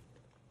part.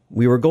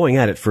 We were going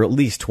at it for at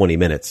least 20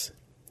 minutes.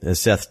 As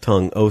Seth's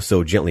tongue oh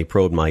so gently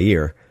probed my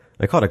ear,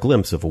 I caught a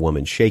glimpse of a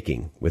woman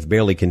shaking, with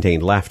barely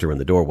contained laughter in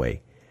the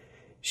doorway.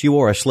 She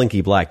wore a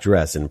slinky black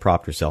dress and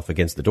propped herself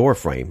against the door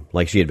frame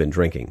like she had been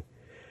drinking.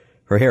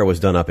 Her hair was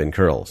done up in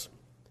curls.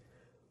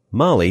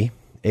 Molly,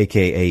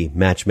 a.k.a.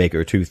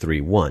 Matchmaker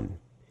 231.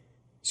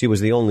 She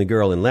was the only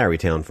girl in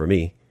Larrytown for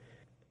me.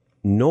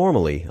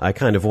 Normally, I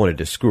kind of wanted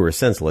to screw her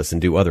senseless and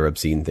do other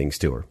obscene things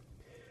to her.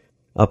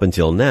 Up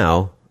until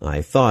now,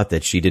 I thought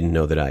that she didn't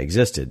know that I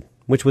existed,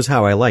 which was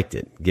how I liked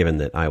it, given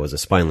that I was a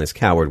spineless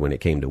coward when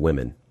it came to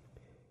women.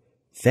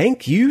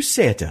 "Thank you,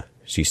 Santa,"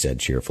 she said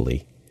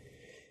cheerfully.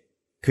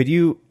 "Could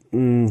you,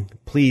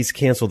 please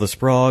cancel the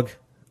sprog?"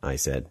 I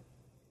said.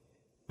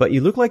 "But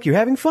you look like you're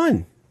having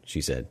fun," she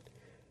said.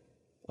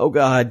 "Oh,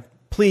 God,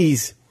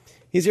 please.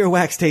 His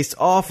earwax tastes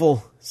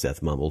awful,"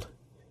 Seth mumbled.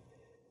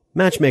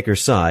 Matchmaker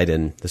sighed,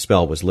 and the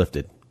spell was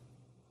lifted.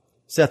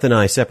 Seth and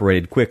I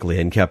separated quickly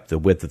and kept the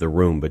width of the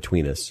room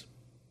between us.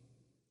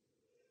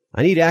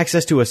 "I need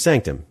access to a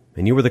sanctum,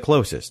 and you were the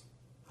closest.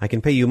 I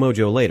can pay you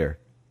mojo later."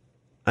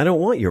 "I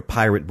don't want your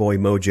pirate boy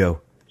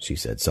mojo," she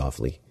said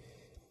softly.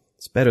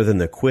 "It's better than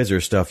the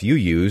quizzer stuff you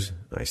use,"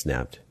 I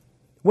snapped.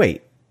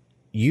 "Wait,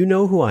 you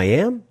know who I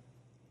am?"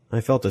 I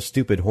felt a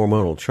stupid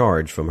hormonal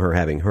charge from her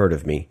having heard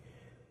of me.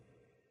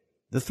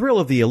 "The thrill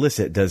of the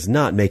illicit does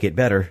not make it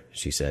better,"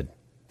 she said,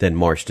 then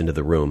marched into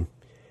the room.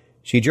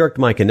 She jerked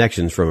my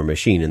connections from her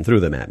machine and threw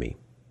them at me.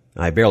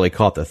 I barely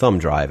caught the thumb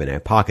drive, and I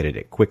pocketed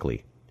it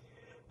quickly.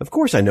 "Of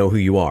course I know who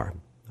you are.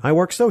 I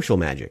work social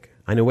magic.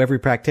 I know every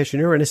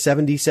practitioner in a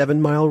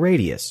 77-mile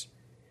radius."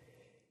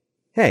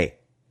 "Hey,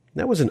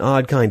 that was an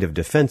odd kind of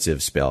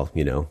defensive spell,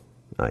 you know,"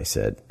 I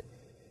said,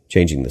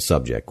 changing the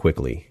subject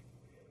quickly.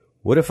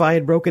 "What if I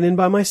had broken in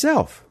by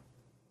myself?"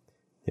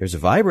 "There's a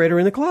vibrator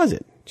in the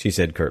closet," she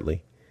said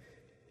curtly.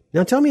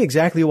 "Now tell me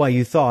exactly why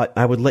you thought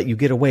I would let you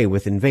get away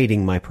with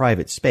invading my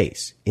private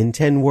space, in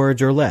 10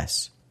 words or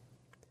less."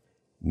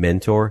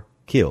 "Mentor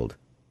killed.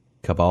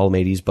 Cabal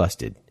mateys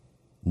busted.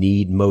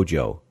 Need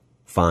mojo.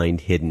 Find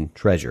hidden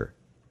treasure."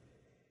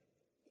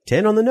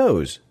 10 on the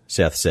nose,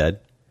 Seth said.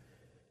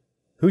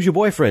 "Who's your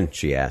boyfriend?"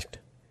 she asked.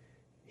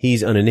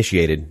 "He's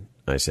uninitiated,"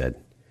 I said.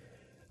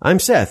 "I'm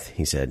Seth,"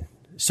 he said.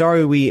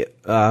 "Sorry we,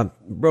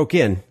 broke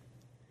in."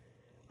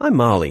 "I'm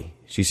Molly,"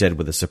 she said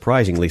with a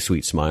surprisingly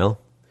sweet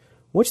smile.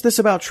 "What's this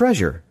about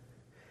treasure?"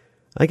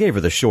 I gave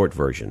her the short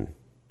version.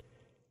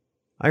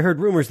 "I heard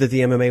rumors that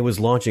the MMA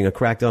was launching a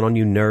crackdown on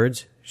you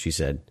nerds," she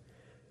said.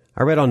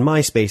 "I read on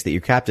MySpace that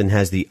your captain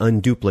has the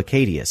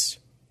Unduplicatius."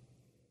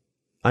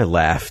 I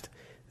laughed.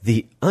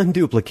 The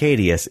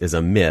Unduplicatius is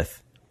a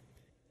myth.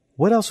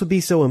 "What else would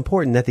be so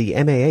important that the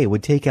MAA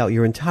would take out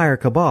your entire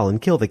cabal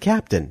and kill the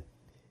captain?"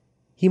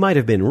 "He might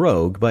have been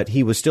rogue, but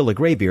he was still a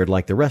graybeard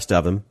like the rest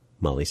of them,"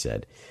 Molly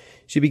said.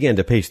 She began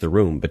to pace the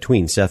room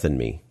between Seth and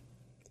me.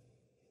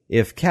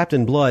 "If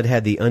Captain Blood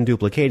had the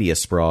Unduplicatius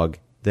sprog,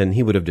 then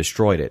he would have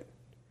destroyed it."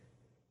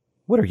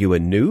 "What are you, a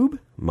noob?"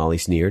 Molly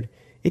sneered.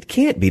 "It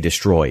can't be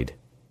destroyed."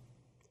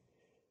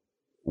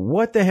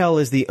 "What the hell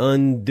is the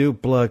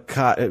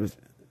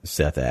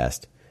Seth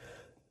asked.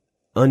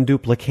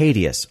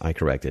 "Unduplicatius," I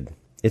corrected.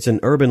 "It's an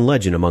urban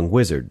legend among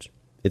wizards.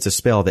 It's a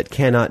spell that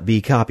cannot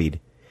be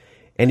copied.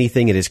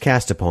 Anything it is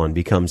cast upon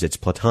becomes its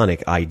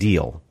platonic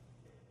ideal."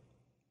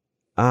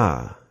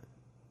 "Ah,"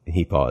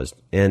 he paused,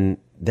 "and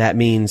that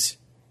means—"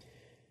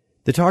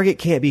 "The target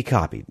can't be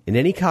copied, and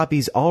any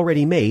copies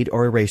already made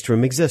are erased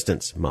from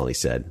existence," Molly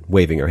said,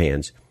 waving her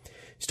hands.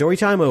 "Story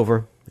time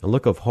over." A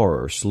look of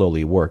horror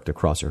slowly worked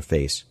across her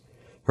face.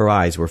 Her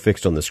eyes were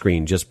fixed on the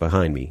screen just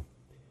behind me.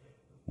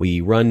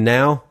 "We run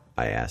now?"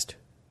 I asked.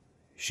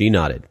 She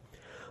nodded.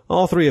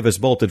 All three of us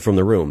bolted from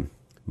the room.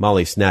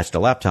 Molly snatched a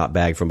laptop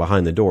bag from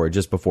behind the door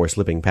just before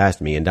slipping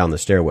past me and down the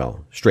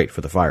stairwell, straight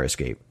for the fire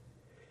escape.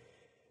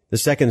 The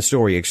second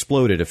story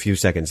exploded a few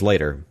seconds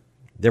later.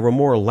 There were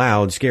more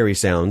loud, scary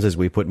sounds as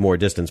we put more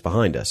distance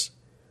behind us.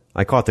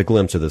 I caught the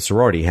glimpse of the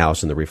sorority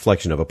house in the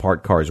reflection of a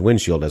parked car's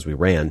windshield as we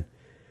ran.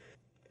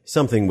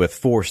 Something with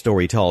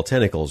 4-story-tall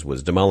tentacles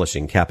was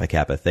demolishing Kappa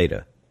Kappa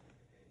Theta.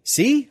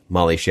 "See?"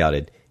 Molly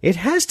shouted. "It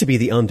has to be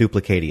the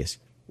Unduplicatius."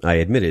 I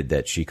admitted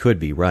that she could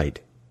be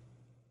right.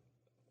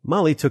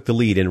 Molly took the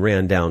lead and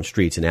ran down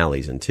streets and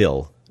alleys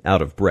until,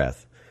 out of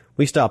breath,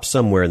 we stopped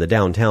somewhere in the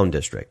downtown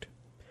district.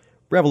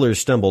 Revelers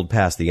stumbled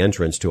past the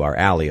entrance to our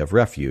alley of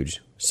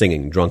refuge,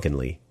 singing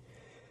drunkenly.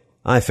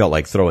 I felt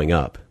like throwing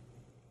up.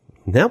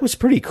 "That was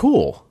pretty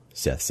cool,"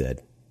 Seth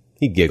said.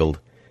 He giggled.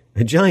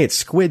 "A giant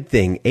squid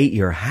thing ate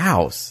your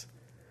house."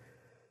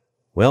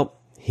 "Well,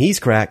 he's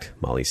cracked,"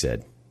 Molly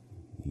said.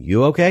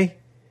 "You okay?"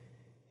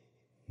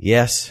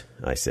 "Yes,"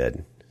 I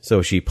said.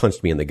 So she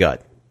punched me in the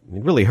gut.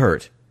 It really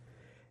hurt.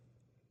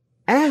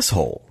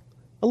 "Asshole!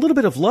 A little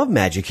bit of love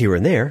magic here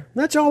and there.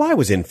 That's all I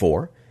was in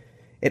for.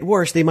 At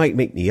worst, they might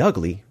make me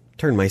ugly,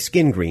 turn my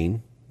skin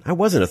green. I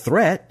wasn't a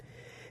threat.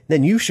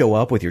 Then you show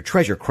up with your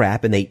treasure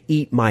crap and they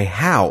eat my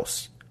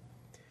house."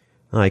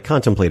 I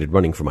contemplated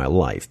running for my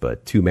life,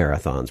 but 2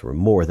 marathons were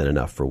more than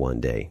enough for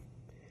one day.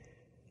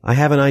 I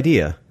have an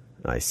idea,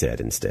 I said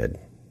instead.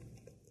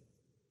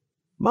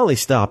 Molly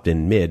stopped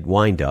in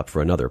mid-wind-up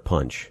for another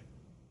punch.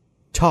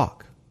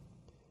 Talk.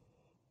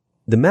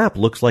 The map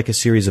looks like a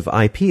series of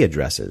IP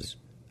addresses.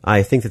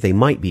 I think that they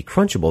might be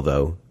crunchable,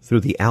 though,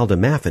 through the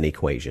Alda-Maffin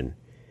equation.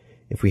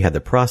 If we had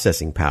the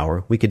processing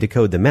power, we could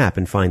decode the map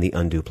and find the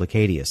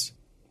Unduplicatius.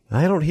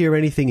 I don't hear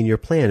anything in your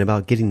plan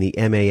about getting the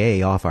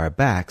MAA off our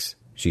backs,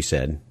 she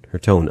said, her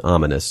tone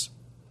ominous.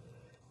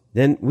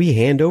 Then we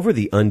hand over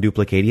the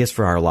Unduplicatius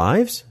for our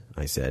lives?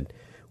 I said,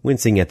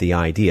 wincing at the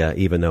idea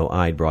even though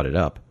I'd brought it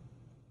up.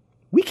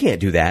 We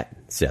can't do that,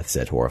 Seth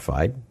said,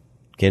 horrified.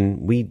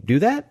 Can we do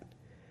that?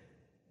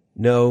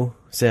 No,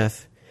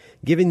 Seth.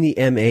 Giving the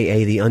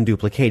MAA the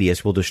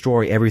Unduplicatius will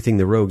destroy everything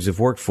the rogues have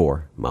worked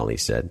for, Molly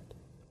said.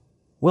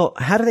 Well,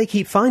 how do they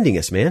keep finding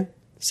us, man?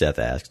 Seth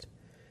asked.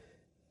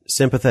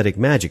 Sympathetic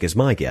magic is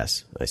my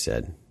guess, I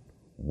said.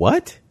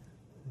 What?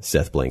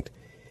 Seth blinked.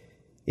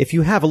 If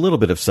you have a little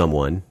bit of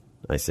someone,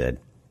 I said,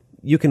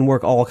 you can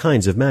work all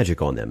kinds of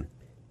magic on them.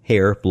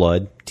 Hair,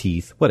 blood,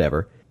 teeth,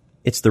 whatever.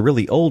 It's the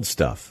really old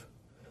stuff.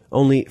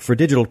 Only for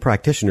digital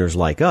practitioners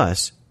like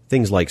us,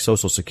 things like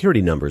social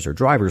security numbers or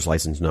driver's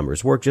license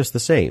numbers work just the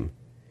same.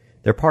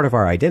 They're part of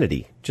our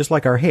identity, just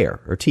like our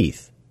hair or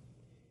teeth.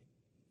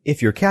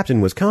 If your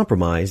captain was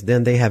compromised,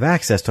 then they have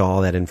access to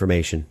all that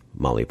information,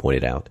 Molly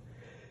pointed out.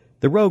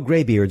 The rogue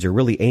graybeards are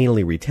really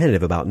anally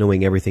retentive about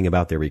knowing everything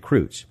about their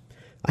recruits.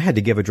 I had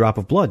to give a drop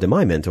of blood to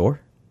my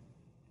mentor.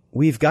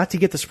 We've got to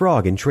get the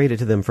Sprog and trade it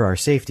to them for our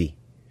safety,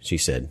 she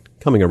said,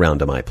 coming around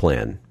to my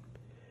plan.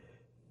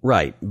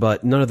 Right,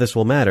 but none of this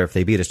will matter if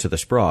they beat us to the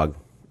Sprog,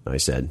 I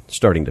said,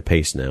 starting to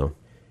pace now.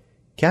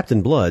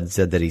 Captain Blood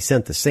said that he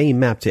sent the same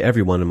map to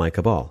everyone in my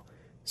cabal,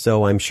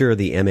 so I'm sure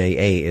the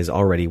MAA is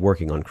already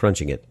working on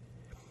crunching it.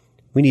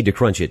 We need to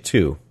crunch it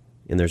too,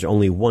 and there's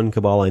only one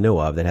cabal I know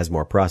of that has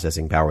more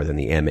processing power than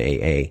the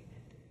MAA.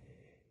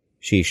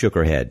 She shook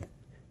her head.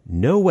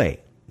 No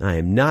way. I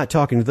am not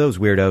talking to those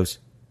weirdos.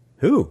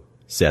 Who?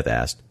 Seth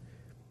asked.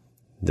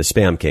 The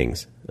Spam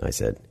Kings, I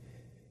said.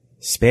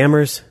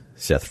 Spammers?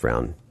 Seth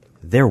frowned.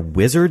 They're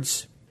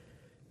wizards?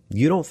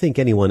 You don't think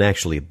anyone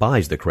actually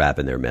buys the crap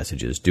in their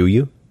messages, do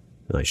you?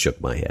 I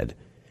shook my head.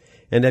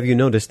 And have you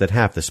noticed that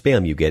half the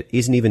spam you get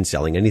isn't even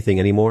selling anything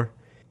anymore?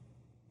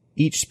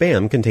 Each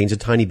spam contains a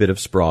tiny bit of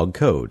Sprog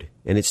code,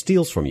 and it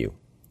steals from you,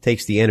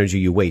 takes the energy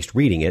you waste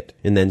reading it,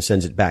 and then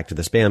sends it back to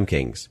the Spam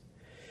Kings.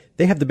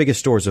 They have the biggest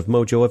stores of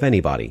mojo of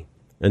anybody,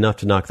 enough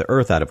to knock the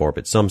Earth out of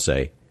orbit, some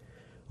say.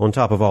 On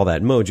top of all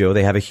that mojo,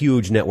 they have a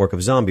huge network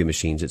of zombie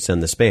machines that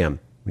send the spam,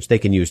 which they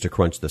can use to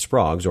crunch the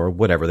Sprogs or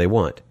whatever they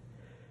want.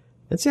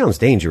 That sounds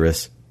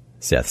dangerous,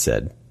 Seth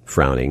said,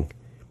 frowning.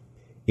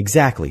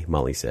 Exactly,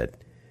 Molly said.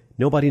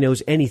 Nobody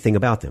knows anything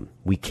about them.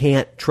 We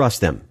can't trust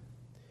them.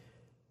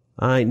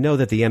 I know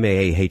that the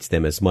MAA hates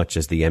them as much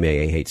as the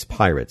MAA hates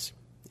pirates,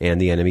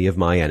 and the enemy of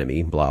my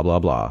enemy, blah, blah,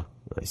 blah,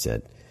 I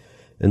said.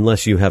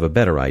 Unless you have a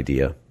better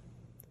idea.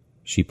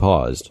 She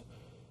paused.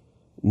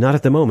 Not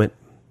at the moment.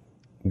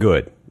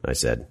 Good, I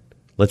said.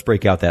 Let's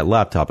break out that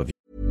laptop of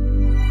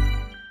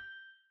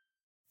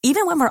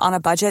Even when we're on a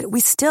budget,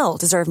 we still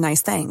deserve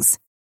nice things.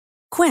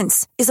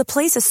 Quince is a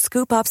place to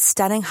scoop up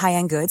stunning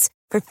high-end goods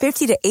for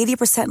 50 to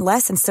 80%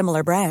 less than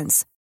similar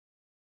brands.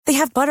 They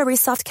have buttery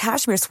soft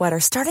cashmere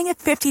sweaters starting at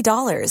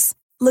 $50,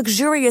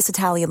 luxurious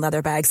Italian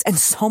leather bags, and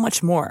so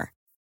much more.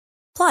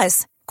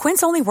 Plus,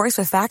 Quince only works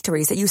with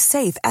factories that use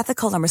safe,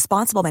 ethical, and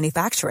responsible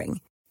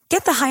manufacturing.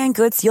 Get the high-end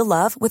goods you'll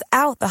love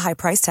without the high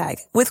price tag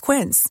with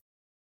Quince.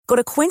 Go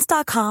to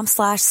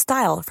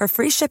quince.com/style for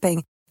free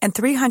shipping and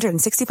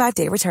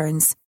 365-day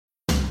returns.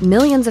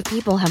 Millions of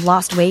people have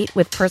lost weight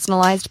with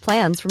personalized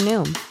plans from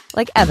Noom.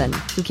 Like Evan,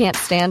 who can't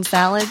stand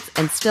salads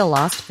and still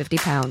lost 50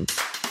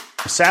 pounds.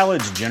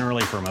 Salads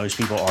generally for most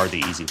people are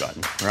the easy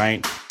button,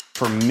 right?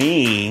 For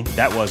me,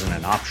 that wasn't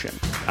an option.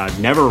 I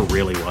never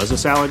really was a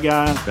salad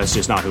guy. That's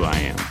just not who I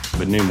am.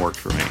 But Noom worked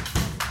for me.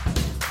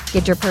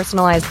 Get your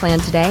personalized plan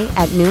today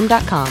at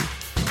Noom.com.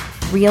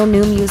 Real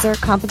Noom user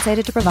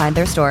compensated to provide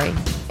their story.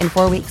 In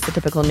 4 weeks, the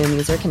typical Noom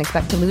user can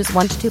expect to lose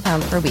 1 to 2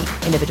 pounds per week.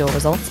 Individual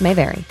results may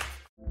vary.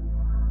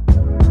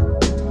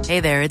 Hey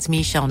there, it's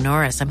Michelle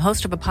Norris. I'm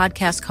host of a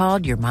podcast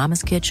called Your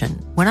Mama's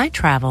Kitchen. When I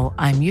travel,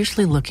 I'm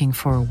usually looking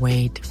for a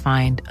way to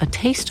find a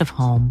taste of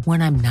home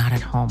when I'm not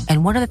at home.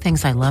 And one of the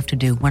things I love to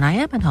do when I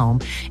am at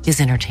home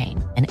is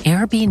entertain. And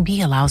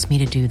Airbnb allows me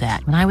to do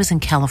that. When I was in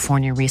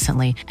California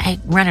recently, I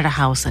rented a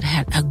house that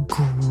had a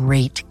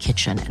great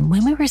kitchen. And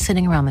when we were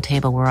sitting around the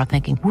table, we were all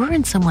thinking, we're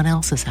in someone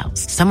else's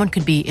house. Someone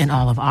could be in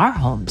all of our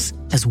homes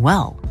as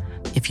well.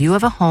 If you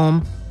have a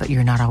home, but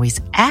you're not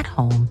always at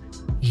home,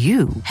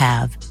 you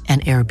have an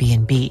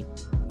Airbnb.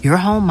 Your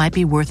home might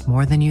be worth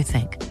more than you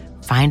think.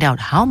 Find out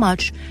how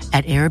much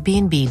at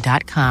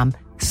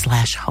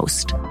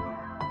airbnb.com/host.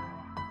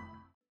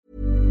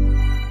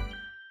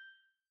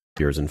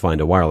 And find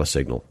a wireless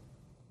signal.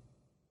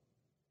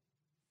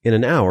 In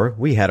an hour,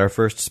 we had our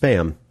first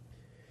spam.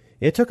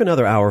 It took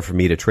another hour for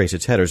me to trace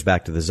its headers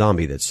back to the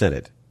zombie that sent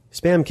it.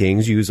 Spam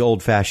kings use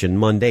old-fashioned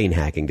mundane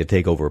hacking to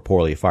take over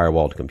poorly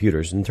firewalled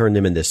computers and turn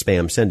them into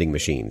spam sending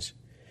machines.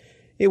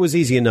 It was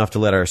easy enough to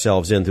let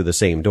ourselves in through the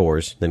same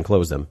doors, then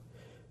close them.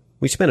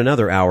 We spent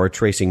another hour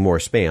tracing more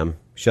spam,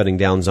 shutting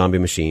down zombie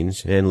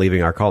machines, and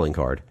leaving our calling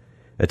card,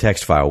 a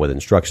text file with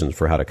instructions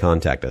for how to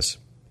contact us.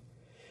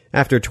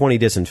 After 20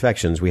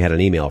 disinfections, we had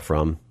an email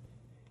from,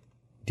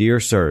 "Dear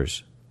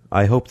Sirs,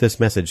 I hope this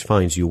message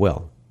finds you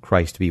well.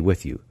 Christ be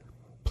with you.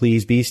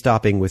 Please be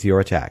stopping with your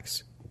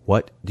attacks.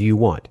 What do you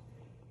want?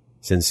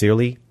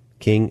 Sincerely,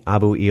 King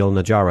Abu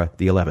el-Najara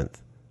the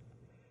 11th.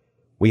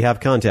 "We have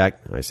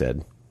contact," I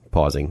said,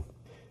 pausing.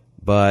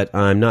 "But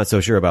I'm not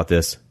so sure about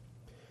this."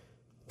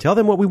 "Tell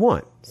them what we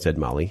want," said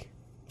Molly.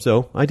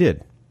 So I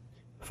did.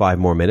 5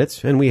 more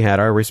minutes, and we had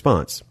our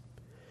response.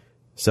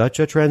 "Such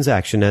a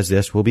transaction as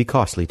this will be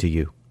costly to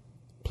you.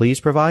 Please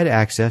provide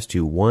access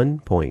to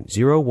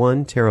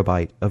 1.01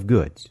 terabyte of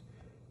goods.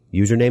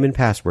 Username and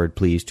password,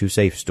 please, to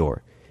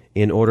SafeStore,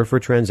 in order for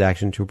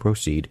transaction to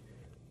proceed.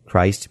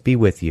 Christ be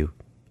with you."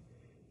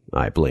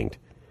 I blinked.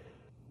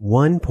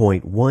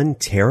 1.1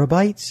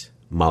 terabytes?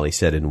 Molly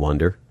said in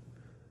wonder.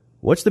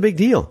 "What's the big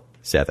deal?"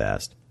 Seth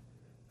asked.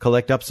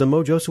 "Collect up some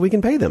mojo so we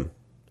can pay them."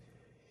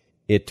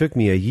 "It took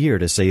me a year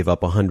to save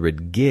up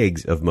 100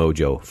 gigs of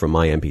mojo from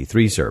my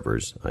MP3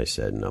 servers," I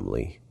said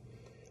numbly.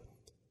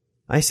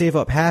 "I save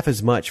up half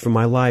as much from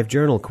my live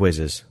journal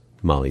quizzes,"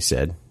 Molly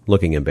said,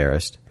 looking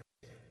embarrassed.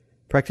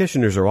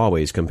 Practitioners are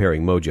always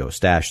comparing mojo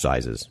stash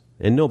sizes,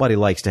 and nobody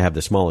likes to have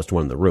the smallest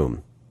one in the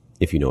room,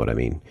 if you know what I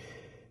mean.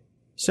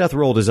 Seth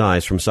rolled his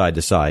eyes from side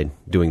to side,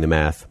 doing the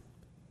math.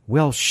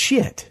 "Well,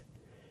 shit!"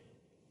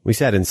 We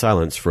sat in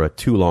silence for a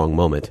too long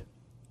moment.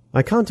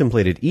 I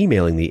contemplated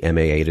emailing the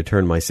MAA to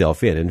turn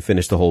myself in and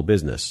finish the whole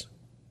business.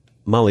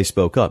 Molly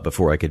spoke up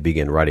before I could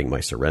begin writing my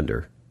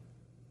surrender.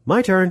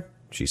 "My turn,"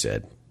 she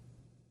said.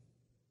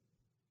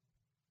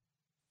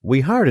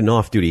 We hired an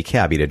off-duty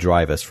cabbie to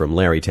drive us from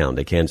Larrytown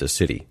to Kansas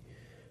City.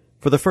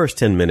 For the first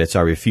 10 minutes,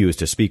 I refused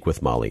to speak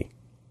with Molly.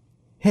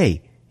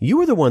 "Hey, you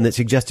were the one that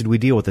suggested we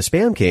deal with the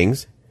Spam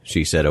Kings,"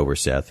 she said over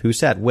Seth, who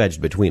sat wedged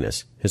between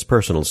us, his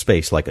personal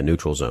space like a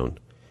neutral zone.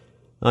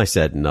 I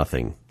said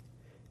nothing.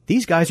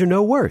 "These guys are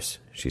no worse,"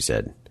 she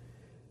said.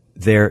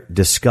 "They're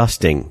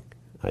disgusting,"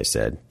 I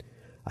said.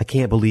 "I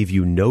can't believe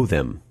you know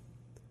them."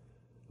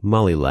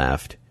 Molly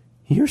laughed.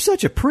 "You're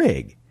such a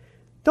prig.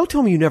 Don't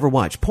tell me you never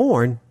watch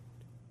porn."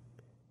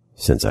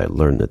 Since I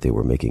learned that they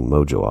were making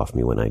mojo off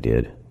me when I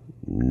did,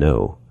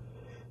 no,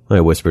 I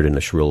whispered in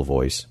a shrill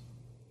voice.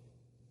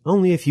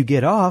 "Only if you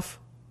get off,"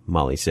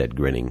 Molly said,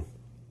 grinning.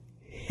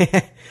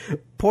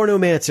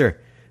 "Pornomancer!"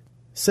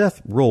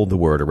 Seth rolled the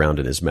word around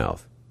in his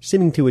mouth,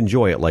 seeming to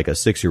enjoy it like a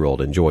 6-year-old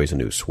enjoys a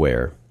new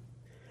swear.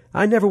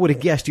 "I never would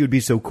have guessed you would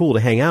be so cool to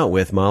hang out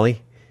with,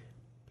 Molly."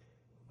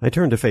 I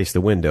turned to face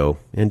the window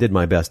and did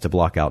my best to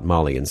block out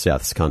Molly and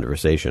Seth's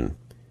conversation.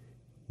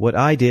 What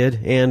I did,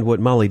 and what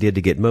Molly did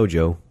to get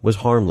mojo, was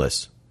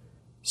harmless.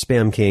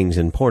 Spam kings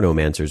and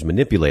pornomancers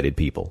manipulated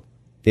people.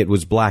 It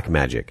was black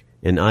magic,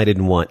 and I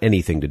didn't want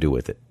anything to do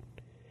with it.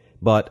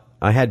 But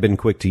I had been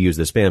quick to use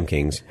the Spam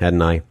Kings,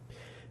 hadn't I?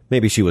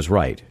 Maybe she was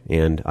right,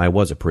 and I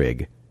was a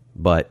prig,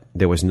 but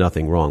there was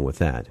nothing wrong with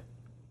that.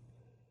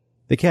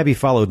 The cabbie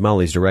followed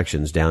Molly's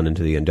directions down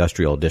into the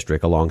industrial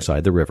district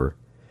alongside the river,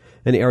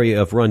 an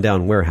area of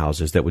run-down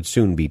warehouses that would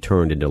soon be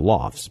turned into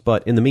lofts,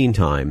 but in the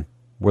meantime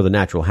were the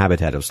natural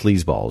habitat of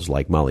sleazeballs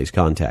like Molly's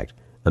contact,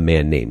 a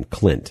man named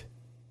Clint.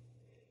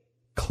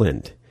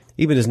 Clint.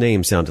 Even his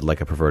name sounded like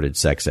a perverted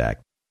sex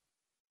act.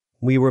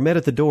 We were met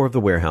at the door of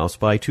the warehouse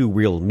by 2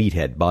 real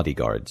meathead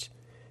bodyguards.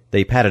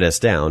 They patted us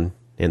down,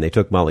 and they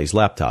took Molly's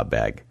laptop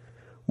bag.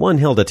 One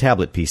held a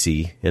tablet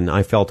PC, and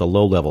I felt a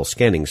low-level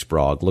scanning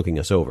sprog looking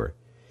us over.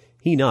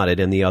 He nodded,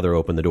 and the other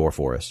opened the door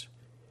for us.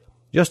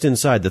 Just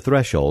inside the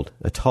threshold,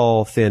 a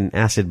tall, thin,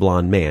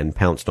 acid-blonde man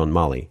pounced on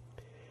Molly.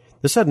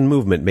 The sudden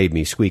movement made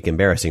me squeak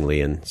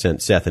embarrassingly and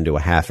sent Seth into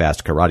a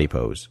half-assed karate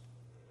pose.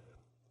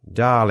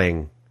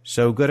 "Darling,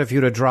 so good of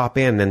you to drop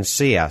in and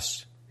see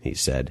us," he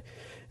said,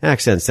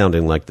 accent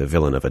sounding like the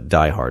villain of a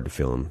Die Hard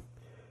film.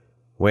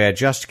 "We're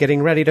just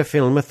getting ready to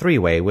film a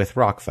 3-way with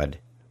Rockford.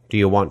 Do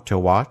you want to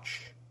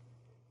watch?"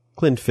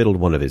 Clint fiddled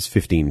one of his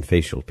 15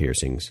 facial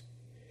piercings.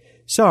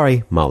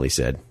 "Sorry," Molly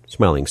said,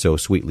 smiling so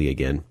sweetly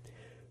again.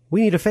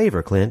 "We need a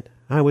favor, Clint.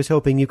 I was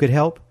hoping you could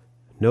help.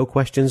 No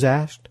questions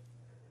asked?"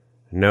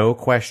 "No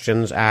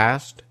questions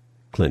asked?"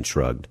 Clint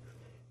shrugged.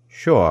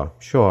 Sure.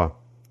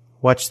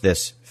 What's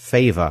this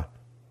favor?"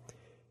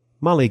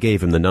 Molly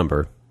gave him the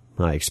number.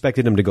 I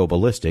expected him to go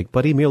ballistic,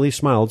 but he merely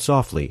smiled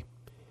softly.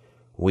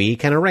 "We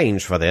can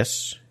arrange for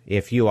this,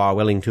 if you are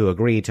willing to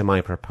agree to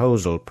my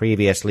proposal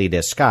previously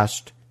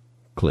discussed,"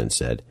 Clint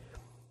said.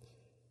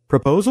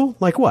 "Proposal?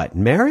 Like what,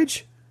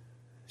 marriage?"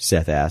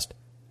 Seth asked,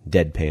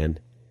 deadpan.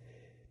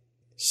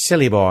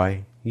 "Silly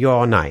boy,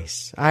 you're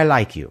nice. I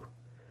like you.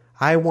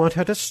 I want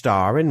her to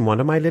star in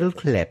one of my little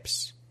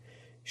clips.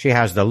 She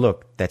has the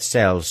look that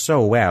sells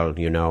so well,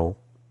 you know."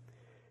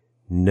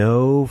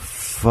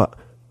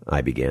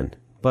 I began,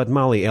 but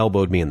Molly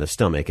elbowed me in the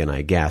stomach and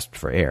I gasped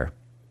for air.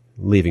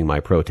 leaving my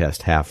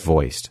protest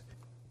half-voiced.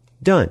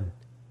 Done.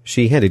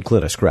 She handed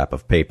Clint a scrap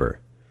of paper.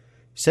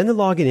 Send the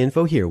login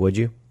info here, would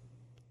you?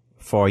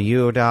 For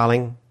you,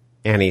 darling?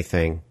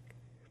 Anything.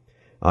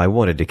 I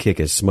wanted to kick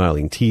his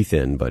smiling teeth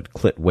in, but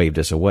Clint waved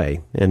us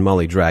away, and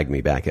Molly dragged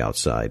me back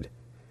outside.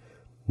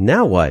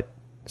 Now what?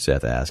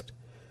 Seth asked.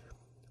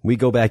 We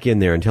go back in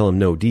there and tell him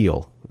no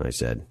deal, I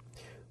said.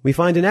 We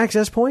find an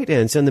access point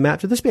and send the map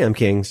to the Spam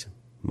Kings,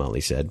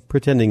 Molly said,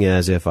 pretending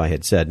as if I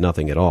had said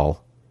nothing at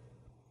all.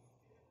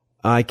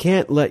 I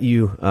can't let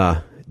you,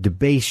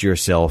 debase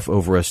yourself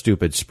over a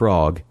stupid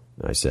sprog,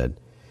 I said.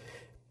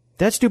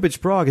 That stupid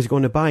sprog is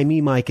going to buy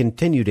me my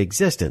continued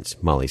existence,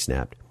 Molly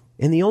snapped.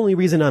 And the only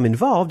reason I'm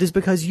involved is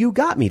because you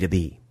got me to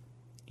be.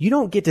 You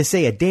don't get to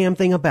say a damn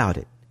thing about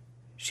it.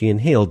 She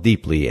inhaled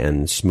deeply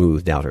and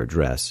smoothed out her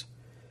dress.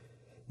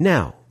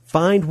 Now,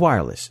 find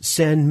wireless,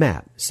 send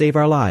map, save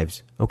our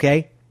lives,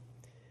 okay?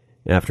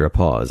 After a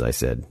pause, I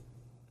said,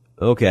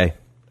 okay.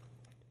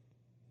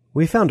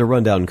 We found a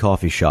rundown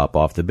coffee shop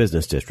off the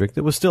business district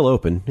that was still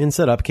open and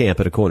set up camp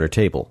at a corner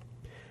table.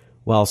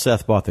 While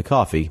Seth bought the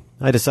coffee,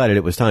 I decided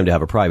it was time to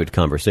have a private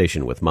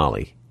conversation with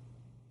Molly.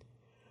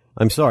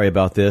 I'm sorry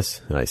about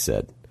this, I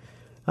said.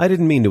 I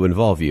didn't mean to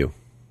involve you.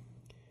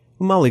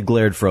 Molly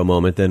glared for a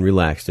moment, then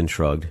relaxed and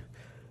shrugged.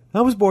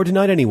 I was bored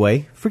tonight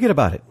anyway. Forget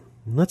about it.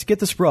 Let's get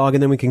the sprog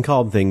and then we can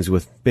calm things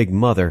with Big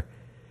Mother.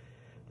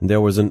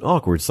 There was an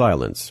awkward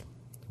silence.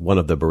 One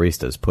of the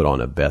baristas put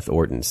on a Beth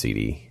Orton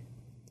CD.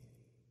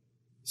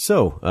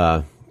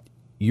 So,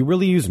 you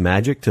really use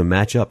magic to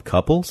match up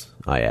couples?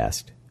 I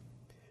asked.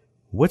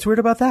 What's weird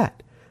about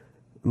that?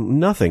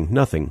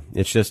 Nothing.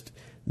 It's just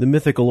the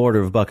mythical order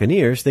of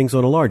Buccaneers thinks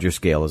on a larger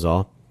scale is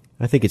all.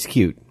 I think it's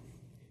cute.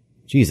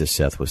 Jesus,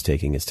 Seth was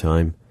taking his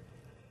time.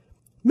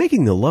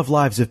 Making the love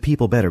lives of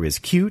people better is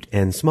cute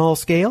and small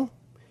scale?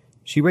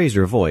 She raised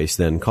her voice,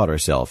 then caught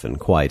herself and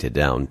quieted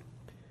down.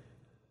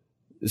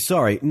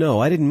 Sorry, no,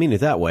 I didn't mean it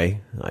that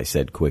way, I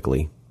said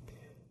quickly.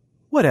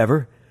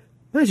 Whatever.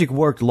 Magic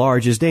worked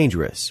large is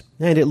dangerous,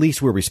 and at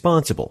least we're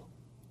responsible.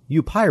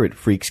 You pirate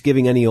freaks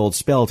giving any old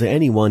spell to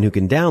anyone who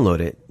can download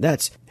it,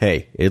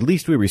 hey, at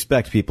least we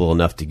respect people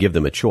enough to give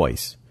them a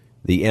choice.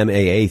 The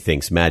MAA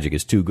thinks magic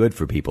is too good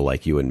for people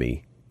like you and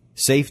me.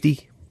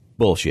 Safety?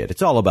 Bullshit.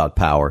 It's all about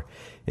power,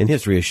 and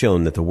history has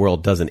shown that the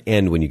world doesn't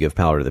end when you give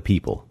power to the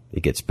people.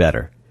 It gets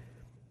better.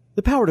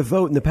 The power to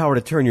vote and the power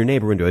to turn your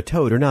neighbor into a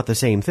toad are not the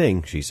same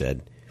thing, she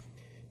said.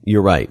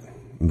 You're right.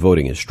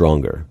 Voting is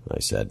stronger, I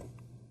said.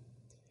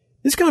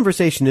 This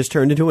conversation has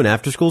turned into an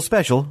after-school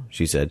special,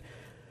 she said.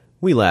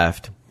 We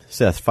laughed.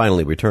 Seth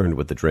finally returned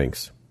with the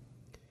drinks.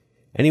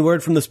 Any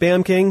word from the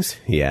Spam Kings?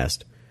 He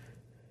asked.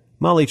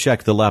 Molly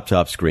checked the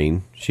laptop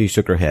screen. She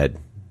shook her head.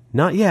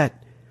 Not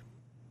yet.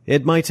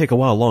 It might take a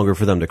while longer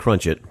for them to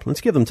crunch it. Let's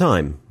give them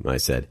time, I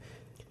said.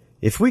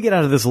 If we get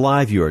out of this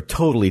alive, you are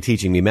totally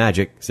teaching me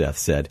magic, Seth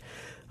said.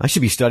 I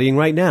should be studying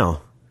right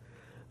now.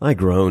 I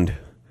groaned.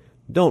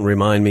 Don't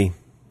remind me.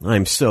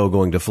 I'm so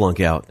going to flunk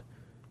out.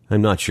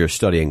 I'm not sure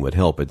studying would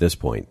help at this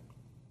point.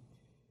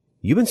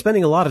 You've been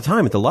spending a lot of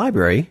time at the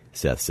library,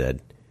 Seth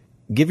said.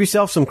 Give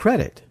yourself some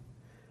credit.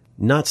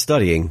 Not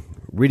studying,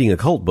 reading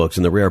occult books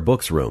in the rare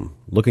books room,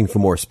 looking for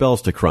more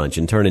spells to crunch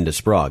and turn into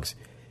sprogs.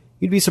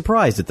 You'd be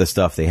surprised at the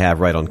stuff they have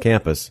right on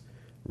campus.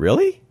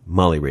 Really?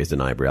 Molly raised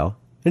an eyebrow.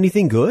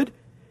 Anything good?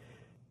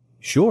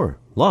 Sure,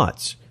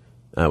 lots.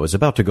 I was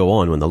about to go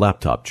on when the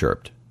laptop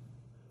chirped.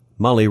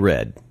 Molly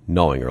read,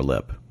 gnawing her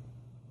lip.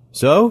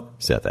 So?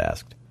 Seth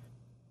asked.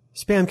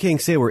 Spam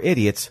Kings say we're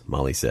idiots,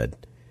 Molly said.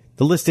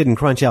 The list didn't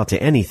crunch out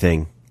to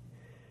anything.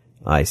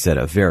 I said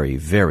a very,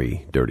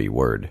 very dirty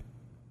word.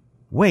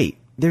 Wait,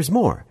 there's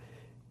more.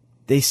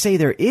 They say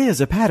there is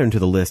a pattern to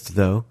the list,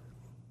 though.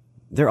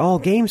 They're all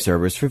game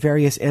servers for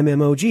various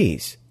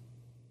MMOGs.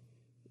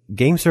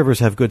 Game servers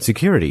have good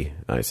security,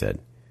 I said.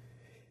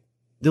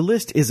 The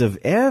list is of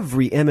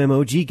every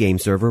MMOG game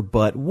server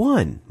but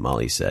one,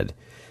 Molly said.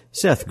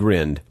 Seth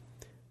grinned.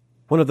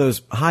 One of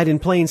those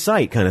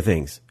hide-in-plain-sight kind of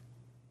things.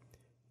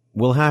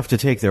 We'll have to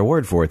take their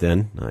word for it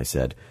then, I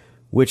said.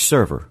 Which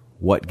server?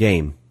 What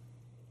game?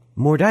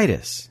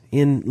 Morditis,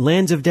 in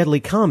Lands of Deadly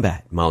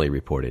Combat, Molly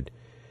reported.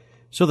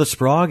 So the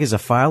Sprog is a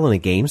file on a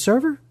game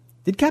server?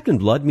 Did Captain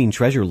Blood mean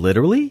treasure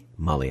literally?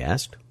 Molly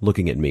asked,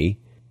 looking at me.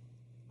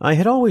 I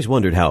had always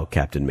wondered how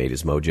Captain made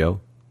his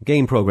mojo.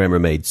 Game programmer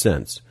made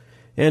sense.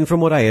 And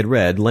from what I had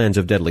read, Lands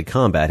of Deadly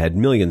Combat had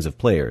millions of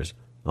players,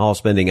 all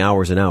spending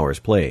hours and hours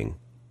playing.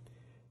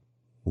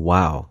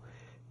 Wow.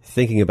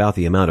 Thinking about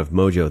the amount of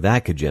mojo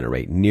that could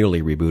generate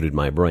nearly rebooted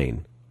my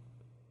brain.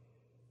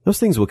 Those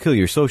things will kill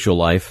your social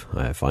life,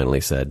 I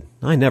finally said.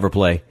 I never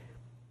play.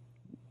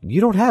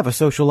 You don't have a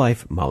social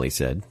life, Molly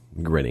said,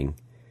 grinning.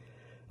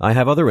 I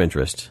have other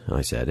interests,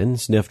 I said, and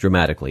sniffed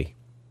dramatically.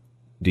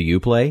 Do you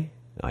play?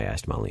 I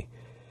asked Molly.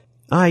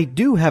 I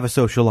do have a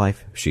social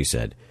life, she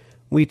said.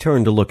 We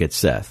turned to look at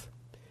Seth.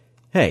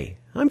 Hey,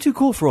 I'm too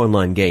cool for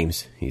online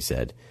games, he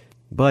said.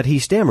 But he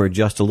stammered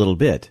just a little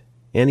bit,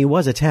 and he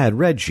was a tad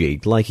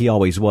red-cheeked like he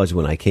always was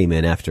when I came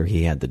in after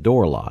he had the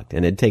door locked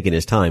and had taken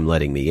his time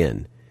letting me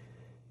in.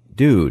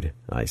 Dude,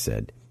 I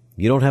said,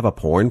 you don't have a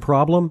porn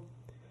problem?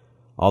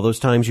 All those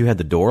times you had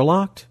the door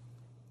locked?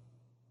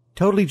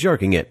 Totally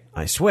jerking it,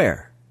 I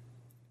swear.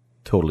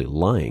 Totally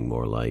lying,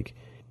 more like.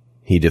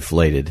 He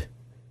deflated.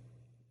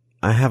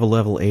 I have a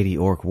level 80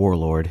 orc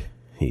warlord,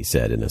 he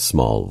said in a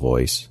small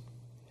voice.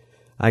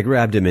 I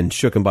grabbed him and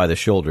shook him by the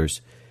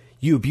shoulders.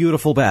 You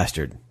beautiful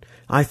bastard.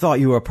 I thought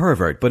you were a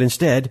pervert, but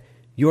instead,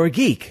 you're a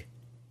geek.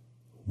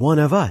 One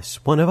of us,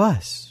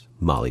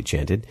 Molly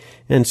chanted,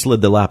 and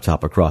slid the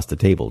laptop across the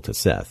table to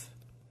Seth.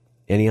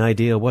 Any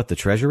idea what the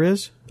treasure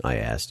is? I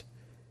asked.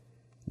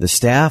 The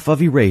Staff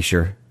of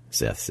Erasure,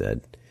 Seth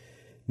said.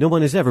 No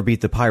one has ever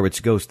beat the pirate's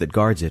ghost that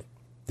guards it.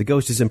 The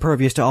ghost is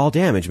impervious to all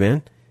damage,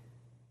 man.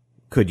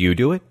 Could you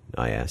do it?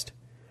 I asked.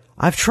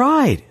 I've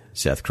tried,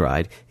 Seth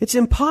cried. It's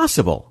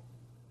impossible.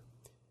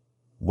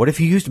 What if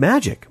you used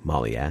magic?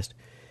 Molly asked.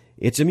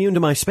 It's immune to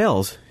my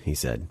spells, he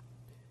said.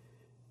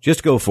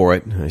 Just go for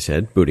it, I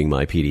said, booting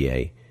my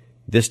PDA.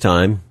 This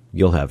time,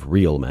 you'll have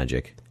real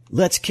magic.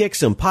 Let's kick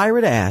some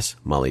pirate ass,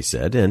 Molly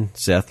said, and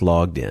Seth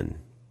logged in.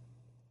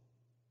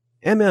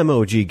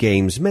 MMOG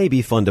games may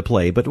be fun to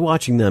play, but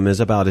watching them is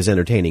about as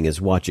entertaining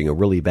as watching a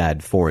really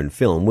bad foreign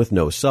film with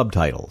no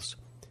subtitles.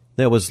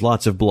 There was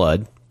lots of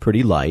blood,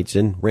 pretty lights,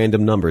 and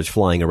random numbers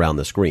flying around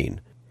the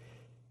screen.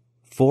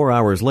 4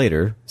 hours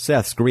later,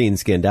 Seth's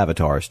green-skinned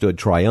avatar stood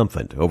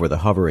triumphant over the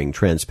hovering,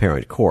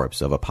 transparent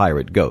corpse of a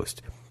pirate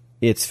ghost,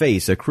 its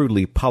face a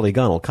crudely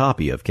polygonal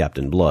copy of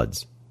Captain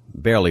Blood's,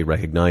 barely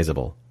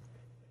recognizable.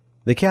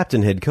 The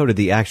captain had coded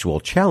the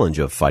actual challenge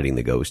of fighting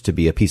the ghost to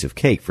be a piece of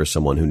cake for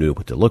someone who knew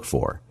what to look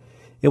for.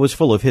 It was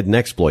full of hidden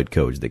exploit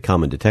codes that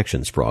common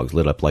detection sprogs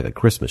lit up like a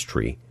Christmas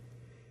tree.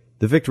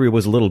 The victory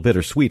was a little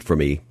bittersweet for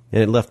me,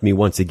 and it left me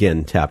once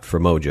again tapped for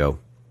mojo.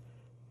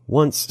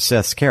 Once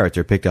Seth's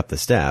character picked up the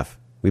staff,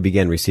 we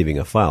began receiving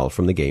a file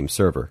from the game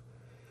server.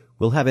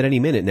 We'll have it any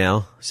minute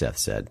now, Seth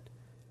said.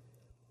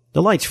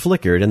 The lights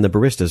flickered and the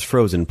baristas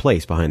froze in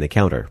place behind the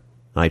counter.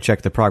 I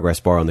checked the progress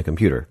bar on the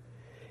computer.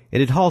 It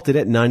had halted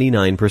at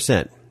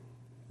 99%.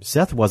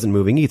 Seth wasn't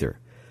moving either.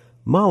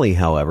 Molly,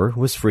 however,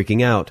 was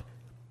freaking out.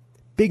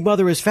 Big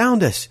Mother has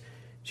found us!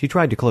 She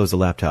tried to close the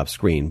laptop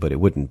screen, but it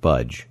wouldn't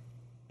budge.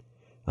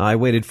 I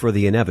waited for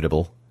the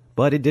inevitable,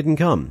 but it didn't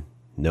come.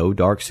 No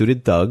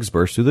dark-suited thugs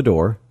burst through the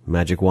door,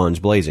 magic wands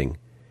blazing.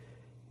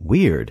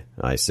 Weird,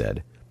 I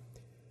said.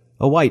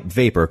 A white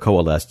vapor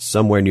coalesced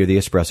somewhere near the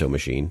espresso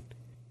machine.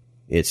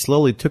 It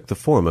slowly took the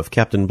form of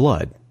Captain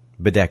Blood,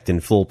 bedecked in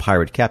full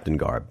pirate captain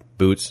garb,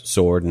 boots,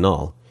 sword, and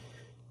all.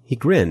 He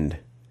grinned.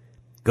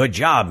 Good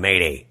job,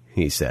 matey,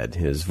 he said,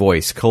 his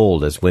voice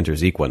cold as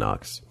winter's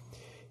equinox.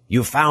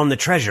 You found the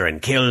treasure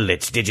and killed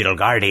its digital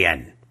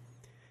guardian.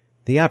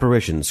 The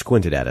apparition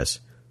squinted at us.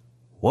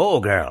 Whoa,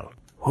 girl,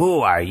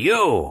 who are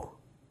you?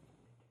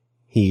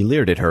 He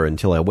leered at her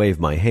until I waved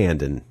my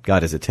hand and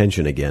got his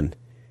attention again.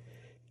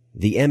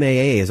 The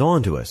MAA is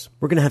on to us.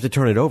 We're going to have to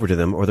turn it over to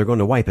them or they're going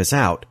to wipe us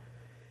out.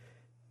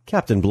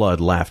 Captain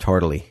Blood laughed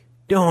heartily.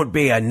 Don't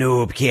be a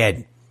noob,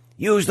 kid.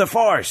 Use the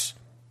Force.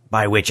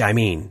 By which I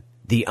mean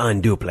the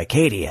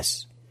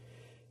Unduplicatious.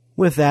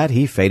 With that,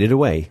 he faded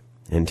away,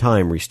 and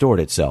time restored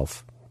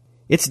itself.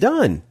 It's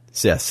done,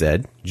 Seth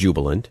said,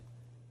 jubilant.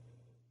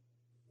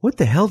 What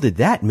the hell did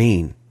that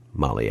mean?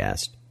 Molly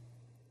asked.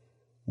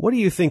 What do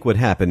you think would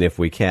happen if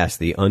we cast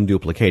the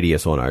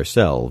Unduplicatious on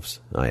ourselves?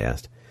 I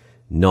asked,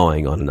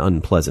 gnawing on an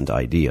unpleasant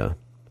idea.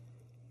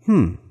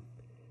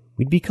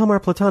 We'd become our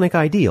platonic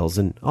ideals,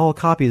 and all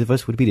copies of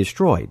us would be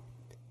destroyed.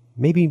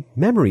 Maybe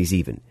memories,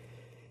 even.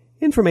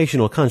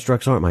 Informational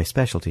constructs aren't my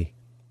specialty.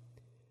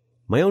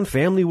 My own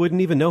family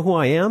wouldn't even know who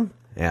I am?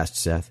 Asked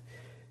Seth.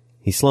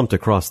 He slumped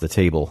across the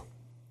table.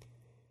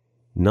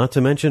 Not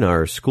to mention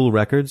our school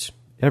records,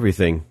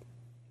 everything.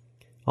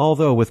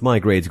 Although with my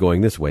grades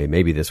going this way,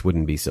 maybe this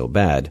wouldn't be so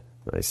bad,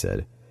 I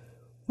said.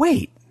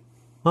 Wait!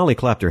 Molly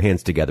clapped her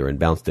hands together and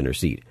bounced in her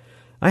seat.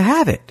 I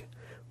have it!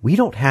 We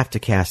don't have to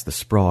cast the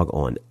sprog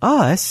on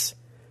us.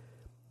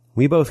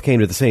 We both came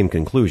to the same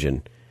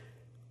conclusion.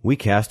 We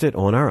cast it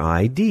on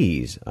our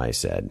IDs, I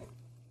said.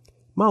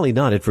 Molly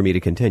nodded for me to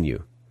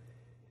continue.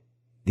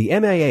 The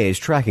MAA is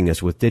tracking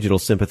us with digital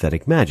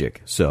sympathetic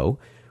magic, so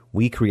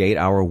we create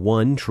our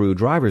one true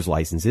driver's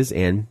licenses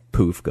and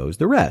poof goes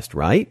the rest,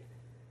 right?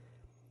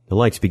 The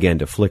lights began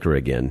to flicker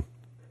again.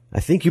 I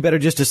think you better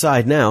just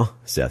decide now,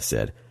 Seth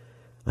said.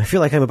 I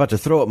feel like I'm about to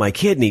throw up my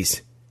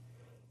kidneys.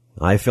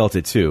 I felt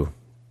it too.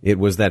 It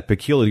was that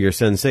peculiar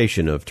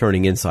sensation of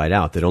turning inside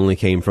out that only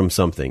came from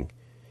something.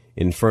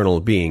 Infernal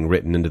being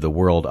written into the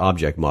world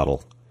object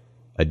model.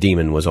 A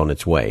demon was on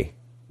its way.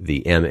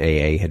 The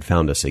MAA had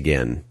found us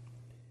again.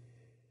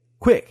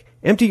 Quick,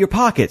 empty your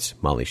pockets,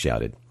 Molly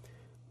shouted.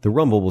 The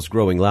rumble was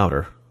growing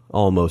louder,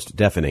 almost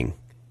deafening.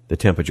 The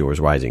temperature was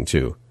rising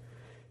too.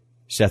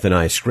 Seth and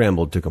I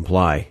scrambled to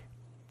comply.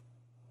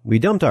 We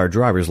dumped our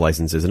driver's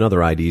licenses and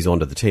other IDs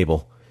onto the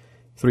table.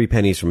 3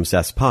 pennies from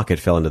Seth's pocket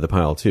fell into the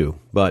pile too,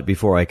 but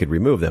before I could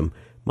remove them,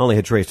 Molly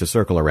had traced a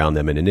circle around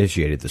them and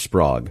initiated the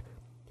sprog.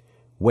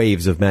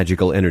 Waves of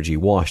magical energy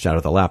washed out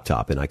of the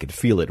laptop, and I could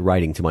feel it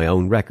writing to my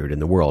own record in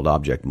the world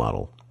object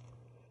model.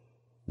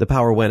 The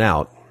power went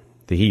out,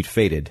 the heat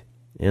faded,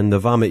 and the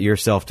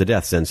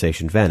vomit-yourself-to-death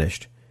sensation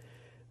vanished.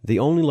 The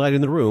only light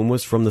in the room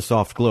was from the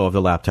soft glow of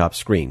the laptop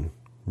screen,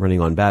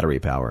 running on battery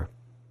power.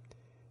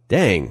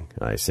 "Dang,"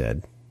 I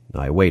said.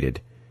 I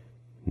waited.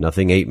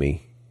 Nothing ate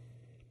me.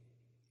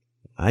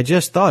 "I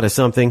just thought of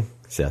something,"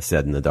 Seth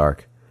said in the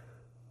dark.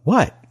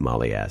 "What?"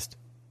 Molly asked.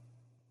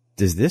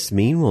 "Does this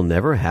mean we'll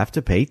never have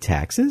to pay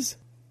taxes?"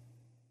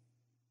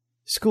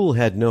 School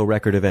had no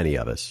record of any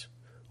of us.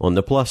 On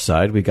the plus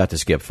side, we got to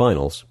skip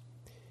finals.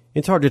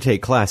 It's hard to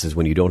take classes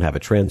when you don't have a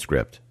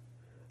transcript.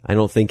 I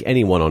don't think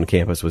anyone on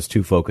campus was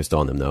too focused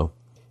on them, though.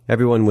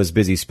 Everyone was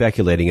busy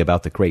speculating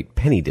about the great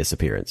penny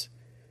disappearance.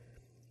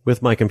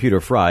 With my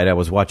computer fried, I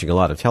was watching a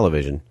lot of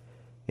television,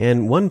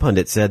 and one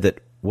pundit said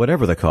that,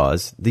 whatever the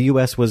cause, the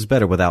U.S. was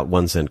better without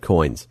 1-cent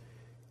coins.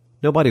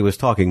 Nobody was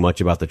talking much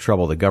about the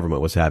trouble the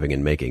government was having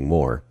in making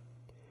more.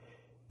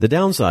 The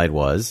downside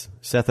was,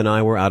 Seth and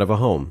I were out of a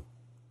home.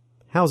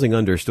 Housing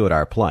understood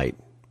our plight.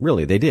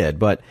 Really, they did,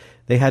 but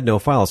they had no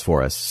files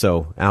for us,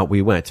 so out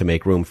we went to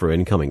make room for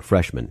incoming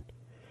freshmen.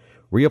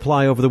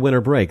 "Reapply over the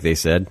winter break," they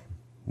said.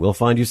 "We'll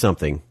find you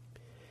something."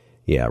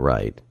 Yeah,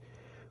 right.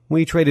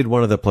 We traded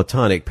one of the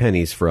platonic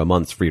pennies for a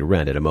month's free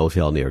rent at a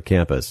motel near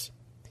campus.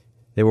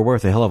 They were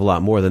worth a hell of a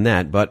lot more than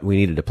that, but we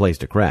needed a place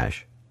to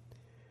crash.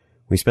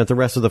 We spent the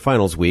rest of the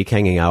finals week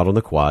hanging out on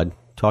the quad,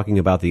 talking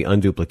about the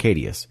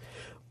Unduplicatious,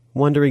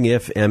 wondering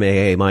if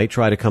MAA might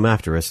try to come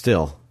after us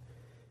still.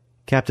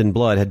 Captain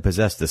Blood had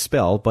possessed the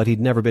spell, but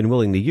he'd never been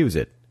willing to use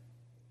it.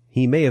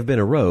 He may have been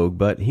a rogue,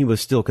 but he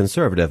was still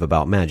conservative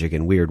about magic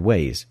in weird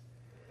ways.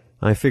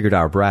 I figured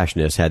our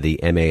brashness had the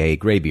MAA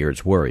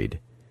Greybeards worried.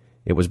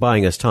 It was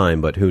buying us time,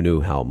 but who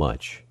knew how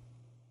much.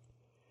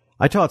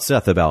 I taught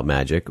Seth about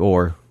magic,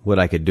 or what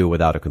I could do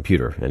without a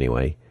computer,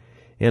 anyway,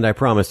 and I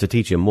promised to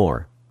teach him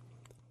more.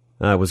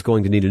 I was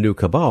going to need a new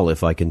cabal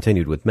if I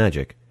continued with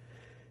magic.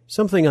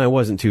 Something I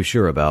wasn't too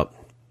sure about.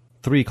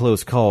 3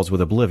 close calls with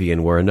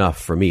Oblivion were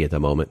enough for me at the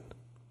moment.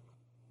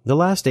 The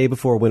last day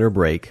before winter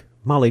break,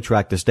 Molly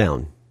tracked us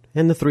down,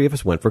 and the 3 of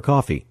us went for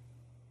coffee.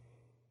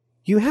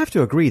 "You have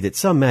to agree that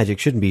some magic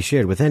shouldn't be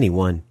shared with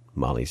anyone,"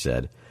 Molly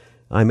said.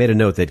 I made a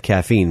note that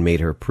caffeine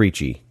made her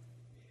preachy.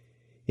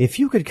 "If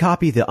you could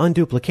copy the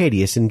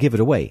Unduplicatious and give it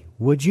away,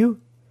 would you?"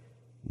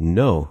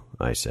 "No,"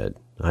 I said.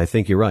 "I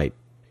think you're right."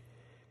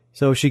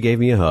 So she gave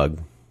me a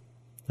hug.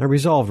 I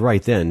resolved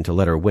right then to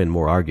let her win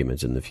more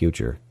arguments in the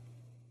future.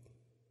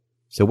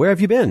 "So where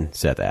have you been?"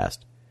 Seth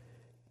asked.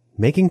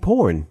 "Making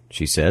porn,"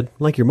 she said,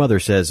 like your mother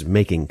says,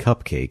 making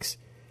cupcakes.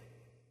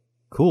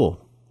 "Cool.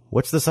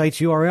 What's the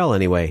site's URL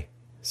anyway?"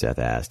 Seth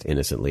asked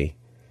innocently.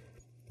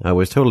 I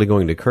was totally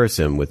going to curse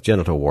him with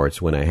genital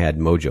warts when I had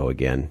mojo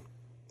again.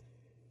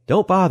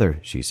 "Don't bother,"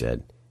 she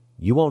said.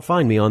 "You won't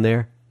find me on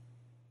there."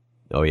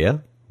 "Oh yeah?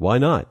 Why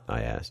not?"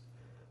 I asked.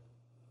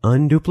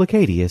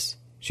 "Unduplicatious,"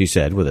 she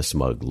said with a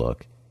smug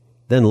look,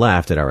 then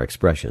laughed at our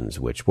expressions,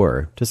 which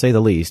were, to say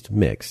the least,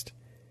 mixed.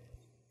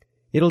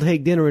 "It'll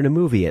take dinner and a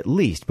movie at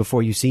least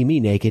before you see me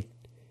naked."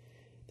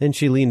 Then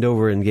she leaned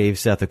over and gave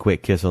Seth a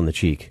quick kiss on the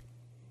cheek.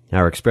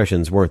 Our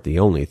expressions weren't the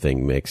only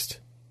thing mixed.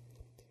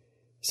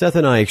 Seth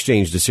and I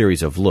exchanged a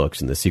series of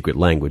looks in the secret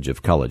language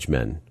of college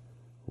men.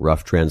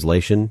 Rough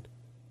translation,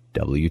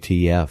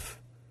 WTF.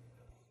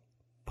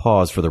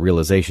 Pause for the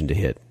realization to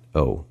hit.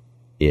 Oh,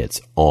 it's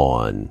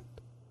on.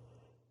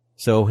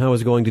 So I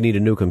was going to need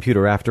a new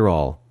computer after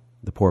all.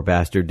 The poor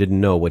bastard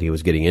didn't know what he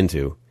was getting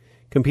into,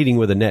 competing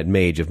with a net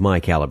mage of my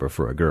caliber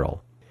for a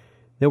girl.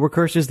 There were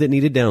curses that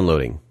needed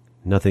downloading.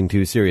 Nothing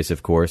too serious,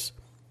 of course.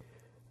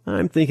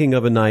 I'm thinking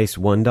of a nice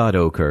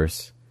 1.0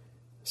 curse.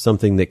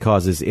 Something that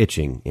causes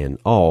itching in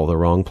all the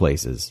wrong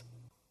places.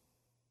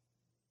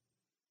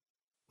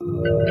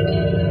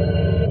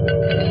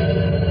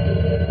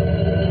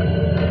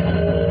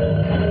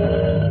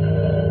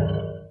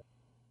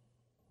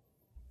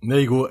 There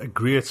you go, a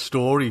great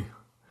story.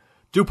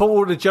 Do pop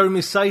over to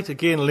Jeremy's site.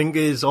 Again, link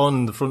is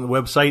on the front of the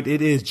website.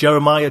 It is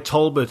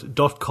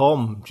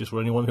jeremiahtalbot.com, just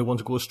for anyone who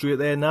wants to go straight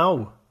there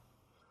now.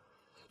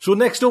 So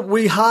next up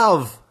we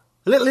have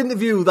a little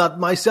interview that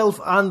myself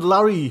and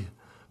Larry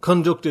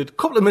conducted. A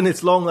couple of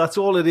minutes long, that's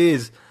all it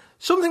is.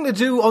 Something to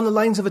do on the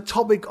lines of a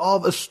topic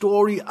of a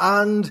story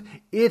and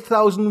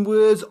 8,000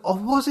 words, or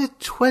was it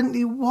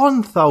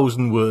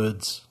 21,000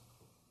 words?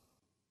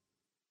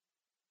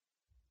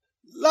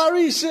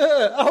 Larry,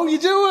 sir, how are you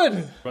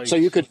doing? Right. So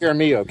you could hear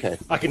me okay?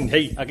 I can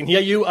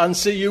hear you and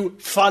see you.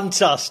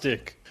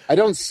 Fantastic. I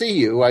don't see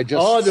you, I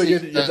just... Oh, no,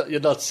 you're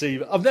not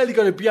seeing. I'm nearly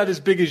going to be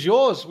as big as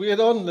yours. Wait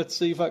on, let's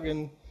see if I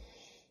can...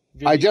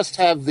 I just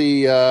have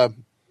the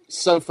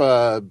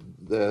sofa,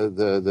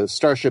 the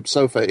Starship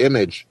sofa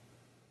image.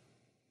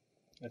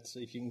 Let's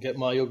see if you can get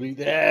my ugly...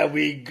 There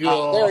we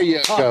go. There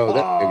you go,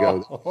 there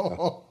you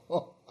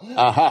go.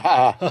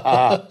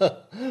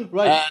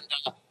 Right. And,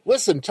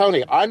 listen,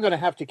 Tony, I'm going to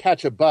have to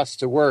catch a bus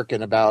to work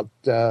in about,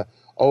 2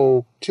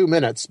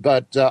 minutes,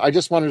 but I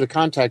just wanted to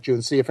contact you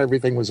and see if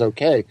everything was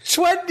okay.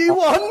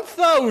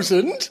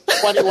 21,000?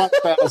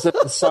 21,000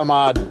 and some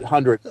odd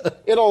hundred.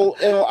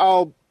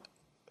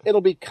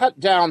 It'll be cut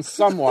down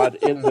somewhat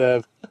in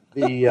the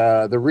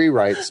the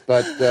rewrites,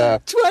 but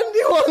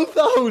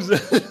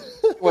 21,000.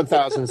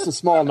 1,000. It's a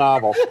small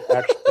novel,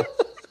 actually.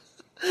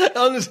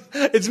 Honestly,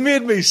 it's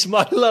made me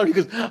smile, Larry,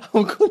 because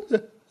I'm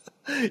gonna.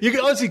 You can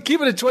honestly keep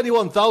it at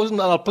 21,000,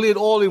 and I'll play it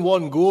all in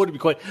one go. To be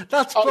quite,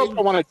 that's probably. You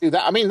don't want to do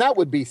that. I mean, that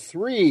would be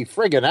 3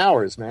 friggin'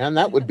 hours, man.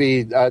 That would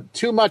be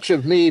too much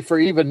of me for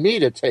even me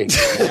to take.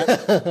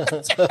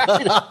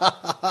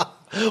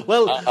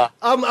 Well,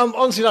 I'm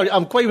honestly, Larry,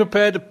 I'm quite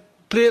prepared to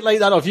play it like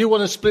that. Or if you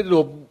want to split it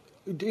up,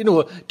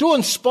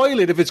 don't spoil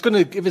it if it's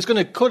gonna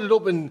cut it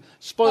up and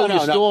spoil your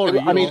story.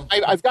 I mean,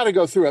 I've got to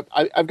go through it.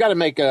 I've got to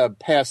make a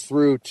pass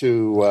through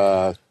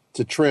to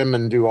trim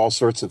and do all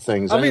sorts of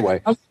things.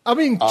 Anyway,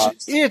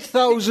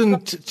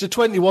 8,000 to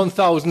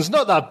 21,000 is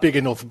not that big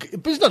enough.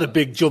 It's not a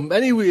big jump,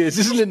 anyways,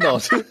 isn't it?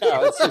 Not. No,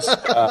 it's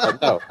just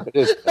no. It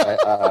is.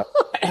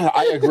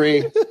 I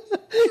agree.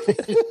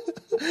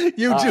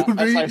 You do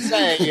agree. As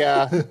I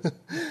say,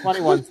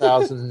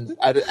 21,000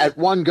 at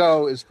one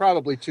go is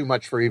probably too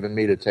much for even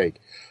me to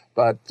take.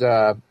 But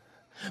I'll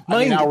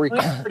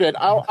record it.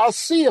 I'll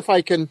see if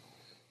I can.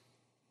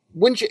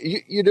 Wouldn't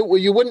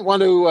you wouldn't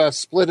want to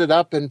split it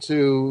up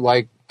into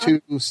like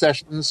 2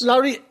 sessions,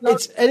 Larry?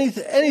 It's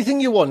anything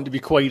you want, to be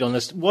quite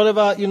honest.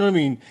 Whatever, you know what I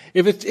mean.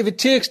 If it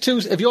takes 2,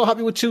 if you're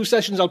happy with 2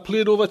 sessions, I'll play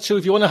it over 2.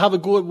 If you want to have a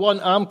go at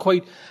one, I'm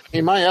quite. I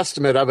mean, my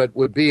estimate of it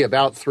would be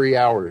about 3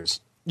 hours.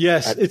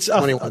 Yes, it's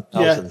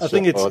 21,000. I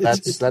think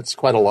that's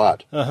quite a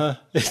lot.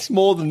 It's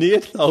more than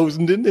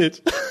 8,000, isn't it?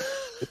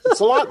 It's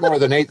a lot more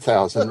than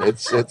 8,000.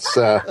 It's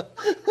a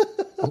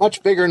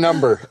much bigger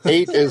number.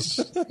 8 is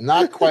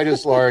not quite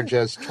as large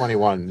as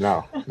 21.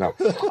 No.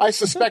 I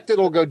suspect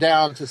it'll go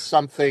down to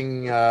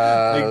something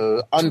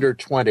under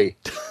 20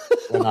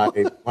 when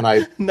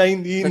I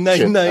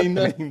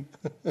 19,999.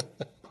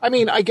 I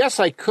mean, I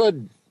guess I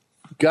could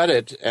gut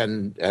it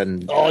and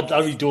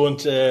Larry,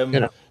 don't.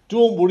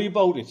 Don't worry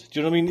about it. Do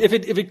you know what I mean?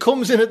 If it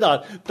comes in at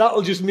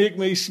that'll just make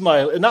me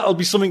smile, and that'll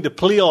be something to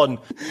play on.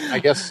 I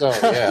guess so.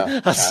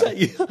 Yeah.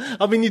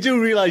 I mean, you do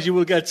realise you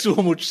will get so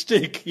much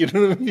stick. You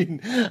know what I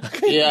mean?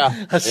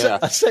 I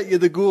set you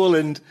the goal,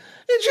 and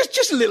it's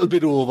just a little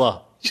bit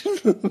over.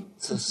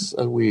 It's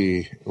a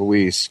wee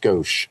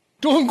skosh.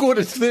 Don't go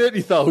to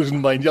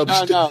 30,000, mind you.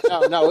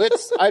 No.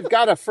 I've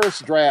got a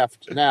first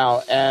draft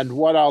now, and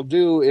what I'll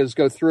do is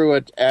go through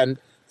it, and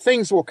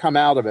things will come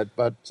out of it,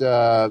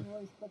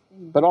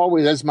 but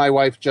always, as my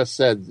wife just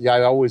said,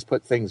 I always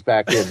put things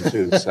back in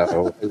too.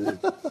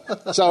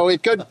 So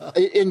it could,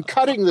 in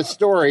cutting the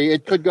story,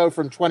 it could go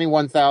from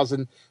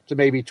 21,000 to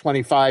maybe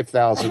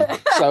 25,000.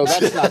 So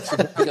that's not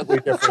significantly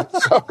different.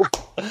 So.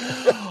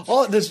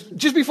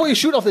 Just before you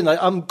shoot off the night,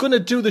 I'm going to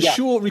do the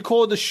show,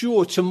 record the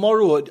show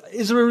tomorrow.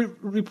 Is there a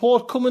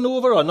report coming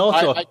over or not?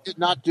 I did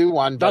not do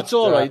one. That's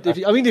all right. If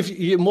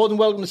you're more than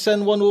welcome to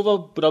send one over,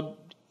 but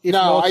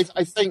I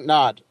think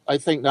not.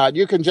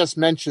 You can just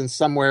mention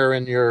somewhere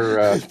in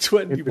your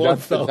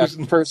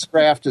 21,000. First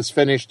draft is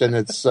finished, and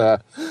it's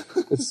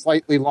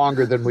slightly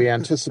longer than we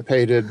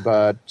anticipated,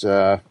 but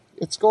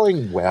it's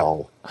going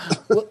well.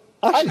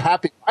 I'm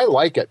happy. I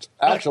like it.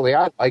 Actually,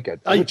 I like it,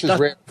 which is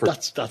rare.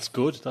 That's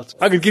good.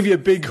 I could give you a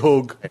big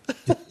hug.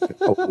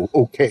 Oh,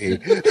 okay.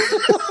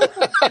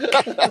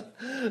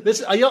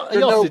 Listen,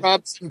 no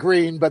Robson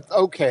Green, but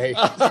okay.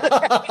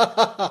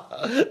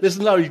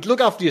 Listen, Larry,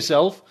 look after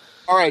yourself.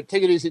 All right,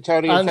 take it easy,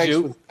 Tony. And thanks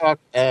for the talk,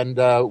 and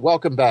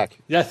welcome back.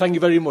 Yeah, thank you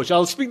very much.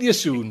 I'll speak to you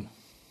soon.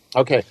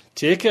 Okay.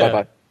 Take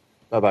care.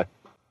 Bye-bye.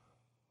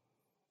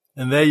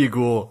 And there you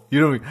go. You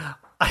know,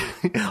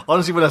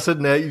 honestly, when I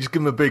said there, you just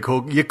give him a big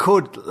hug. You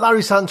could. Larry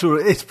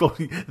Santoro is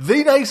probably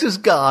the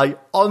nicest guy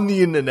on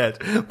the internet,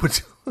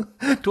 but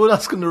don't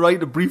ask him to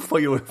write a brief for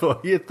you for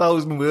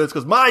 8,000 words,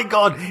 because my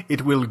God,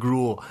 it will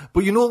grow.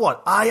 But you know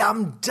what? I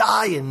am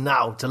dying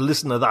now to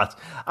listen to that.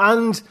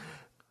 And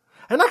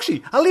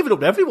actually, I'll leave it up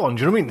to everyone.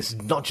 Do you know what I mean? This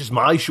is not just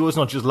my show. It's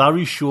not just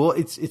Larry's show.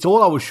 It's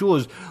all our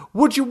shows.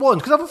 Would you want?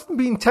 Because I've often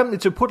been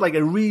tempted to put like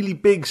a really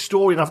big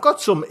story, and I've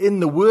got some in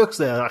the works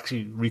there,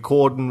 actually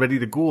recording, ready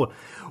to go.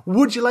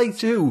 Would you like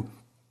to?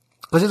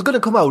 Because it's going to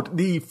come out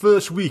the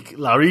first week,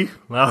 Larry,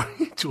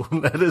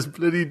 don't let us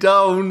bloody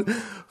down.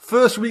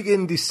 First week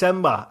in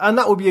December, and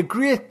that would be a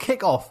great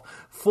kick-off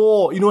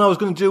for, I was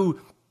going to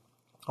do.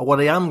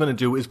 What I am going to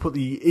do is put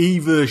the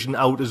e-version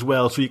out as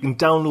well, so you can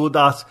download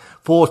that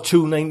for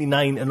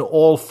 $2.99, and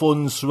all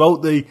funds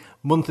throughout the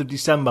month of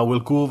December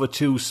will go over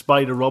to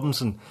Spider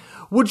Robinson.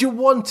 Would you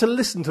want to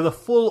listen to the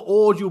full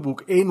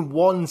audiobook in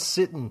one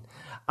sitting?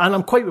 And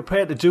I'm quite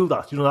prepared to do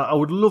that. I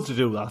would love to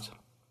do that.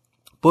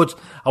 But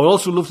I would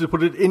also love to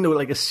put it into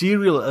like a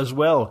serial as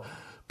well.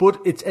 But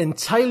it's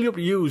entirely up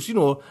to you,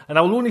 and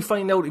I will only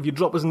find out if you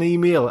drop us an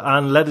email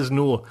and let us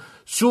know.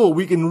 So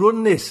we can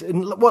run this.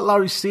 And what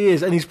Larry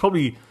says, and he's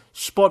probably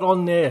spot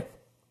on there,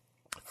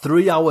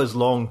 3 hours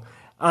long.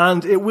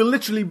 And it will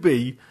literally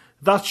be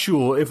that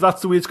show, if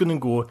that's the way it's going to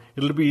go.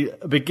 It'll be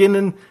a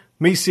beginning,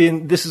 me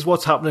saying this is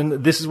what's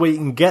happening, this is where you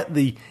can get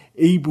the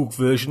ebook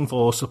version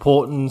for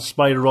supporting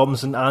Spider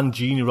Robinson and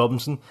Jeannie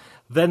Robinson.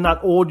 Then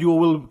that audio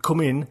will come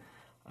in,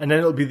 and then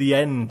it'll be the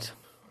end.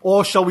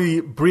 Or shall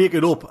we break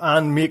it up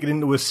and make it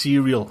into a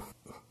serial?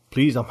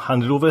 Please, I'm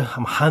handing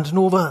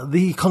over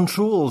the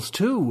controls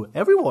to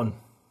everyone.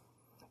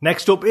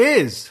 Next up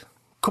is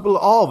a couple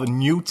of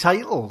new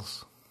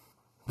titles.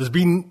 There's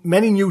been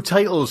many new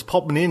titles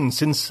popping in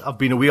since I've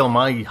been away on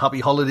my happy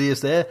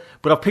holidays there.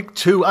 But I've picked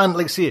two, and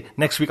like I say,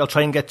 next week I'll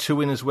try and get two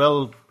in as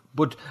well.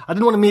 But I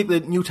didn't want to make the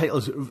new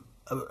titles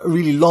a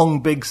really long,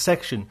 big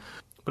section.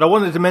 But I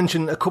wanted to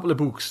mention a couple of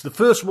books. The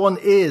first one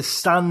is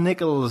Stan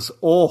Nichols'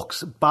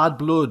 Orcs, Bad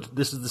Blood.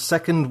 This is the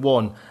second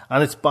one,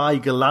 and it's by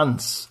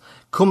Gollancz.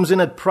 Comes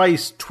in at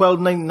price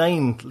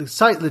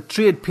 $12.99. The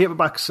trade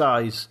paperback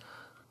size.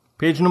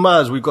 Page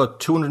numbers, we've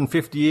got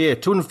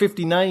 258,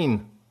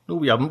 259. No,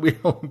 we haven't.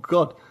 Oh,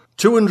 God.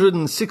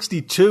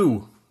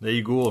 262. There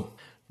you go.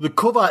 The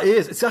cover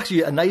it's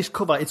actually a nice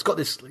cover. It's got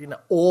this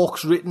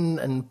orcs written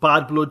and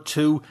Bad Blood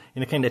 2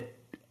 in a kind of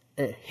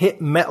hit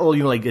metal,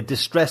 like a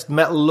distressed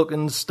metal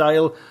looking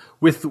style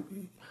with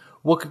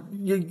what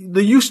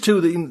they're used to,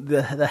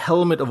 the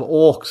helmet of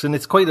orcs, and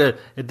it's quite a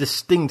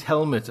distinct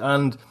helmet.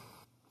 And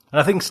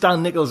I think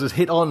Stan Nichols has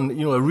hit on,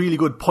 a really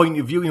good point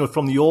of view,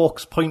 from the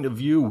orcs' point of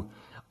view.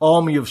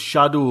 Army of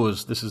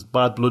Shadows. This is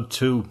Bad Blood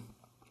 2.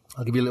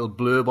 I'll give you a little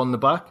blurb on the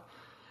back.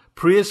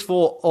 Praise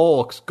for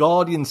orcs.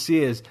 Guardian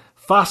says,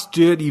 fast,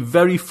 dirty,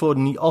 very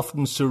funny,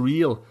 often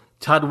surreal.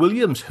 Tad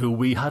Williams, who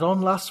we had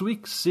on last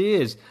week,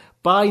 says,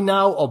 buy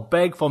now or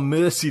beg for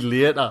mercy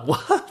later.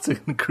 What a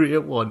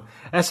great one.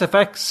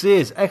 SFX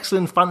says,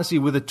 excellent fantasy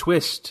with a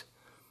twist.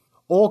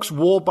 Orcs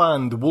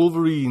warband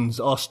Wolverines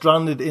are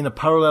stranded in a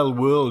parallel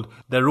world.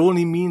 Their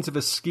only means of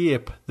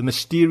escape, the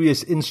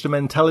mysterious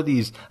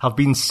instrumentalities, have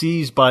been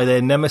seized by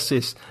their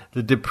nemesis,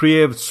 the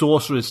depraved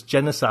sorceress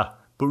Genesa.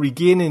 But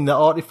regaining the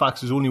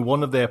artifacts is only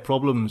one of their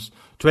problems.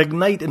 To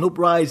ignite an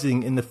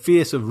uprising in the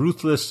face of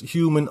ruthless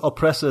human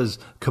oppressors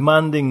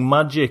commanding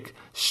magic,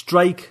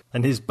 Strike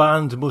and his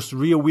band must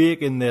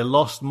reawaken their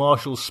lost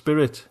martial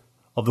spirit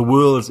of the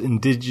world's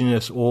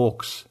indigenous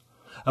orcs.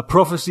 A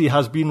prophecy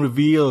has been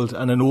revealed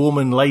and an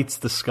omen lights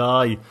the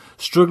sky.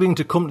 Struggling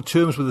to come to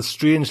terms with a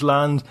strange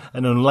land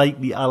and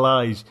unlikely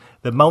allies,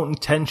 the mounting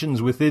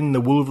tensions within the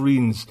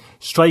Wolverines,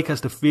 Strike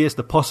has to face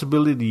the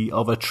possibility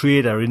of a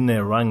traitor in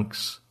their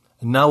ranks.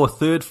 And now a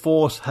third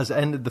force has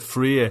entered the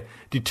fray,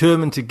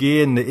 determined to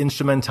gain the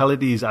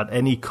instrumentalities at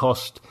any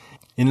cost.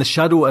 In the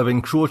shadow of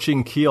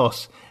encroaching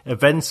chaos,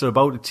 events are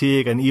about to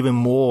take an even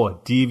more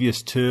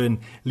devious turn,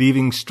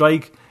 leaving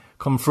Strike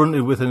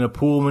confronted with an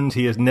opponent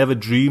he has never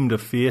dreamed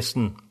of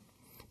facing.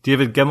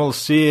 David Gemmell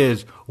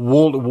says,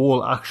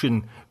 wall-to-wall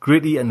action,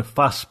 gritty and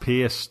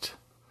fast-paced.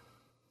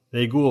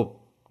 There you go.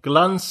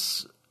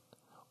 Gollancz,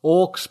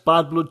 Orcs,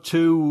 Bad Blood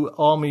 2,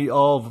 Army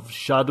of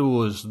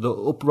Shadows, The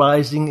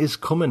Uprising is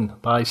Coming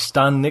by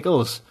Stan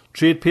Nichols.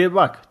 Trade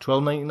paperback,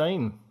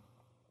 $12.99.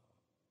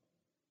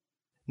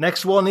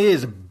 Next one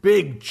is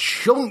big,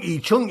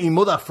 chunky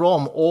mother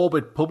from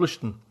Orbit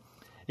Publishing.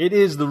 It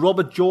is the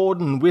Robert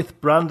Jordan with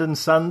Brandon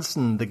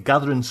Sanderson, The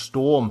Gathering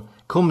Storm.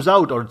 Comes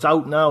out, or it's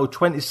out now,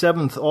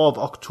 27th of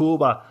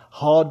October,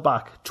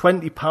 hardback,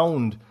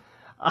 £20.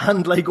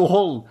 And like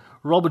all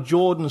Robert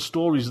Jordan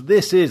stories,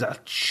 this is a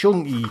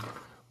chunky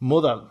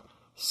mother.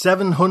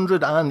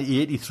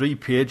 783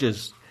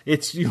 pages.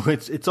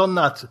 It's on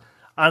that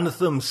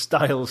Anthem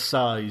style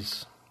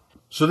size.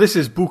 So this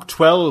is book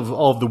 12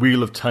 of The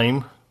Wheel of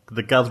Time,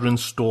 The Gathering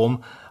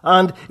Storm,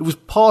 and it was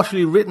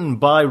partially written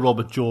by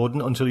Robert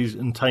Jordan until his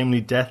untimely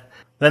death.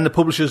 Then the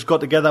publishers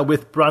got together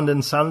with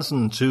Brandon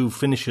Sanderson to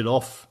finish it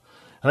off.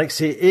 And like I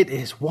say, it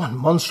is one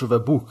monster of a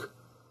book.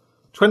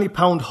 £20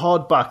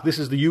 hardback. This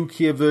is the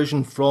UK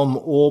version from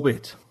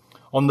Orbit.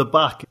 On the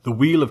back, the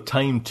wheel of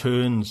time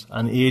turns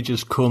and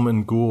ages come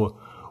and go.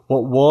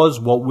 What was,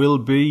 what will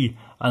be,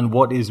 and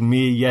what is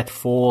may yet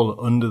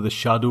fall under the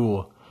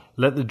shadow.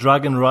 Let the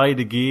dragon ride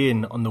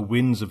again on the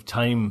winds of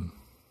time.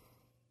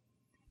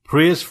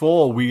 Praise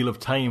for Wheel of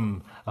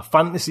Time, a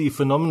fantasy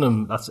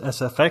phenomenon, that's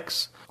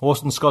SFX.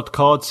 Orson Scott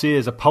Card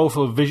says, a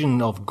powerful vision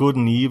of good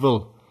and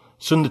evil.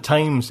 Sunday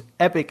Times,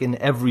 epic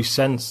in every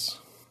sense.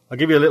 I'll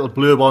give you a little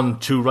blurb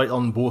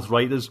on both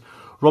writers.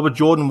 Robert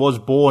Jordan was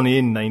born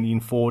in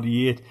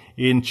 1948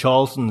 in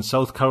Charleston,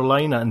 South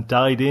Carolina, and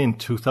died in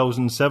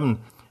 2007.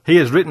 He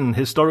has written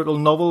historical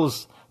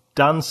novels,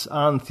 dance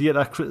and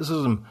theatre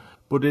criticism,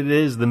 but it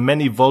is the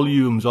many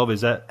volumes of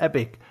his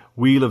epic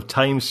Wheel of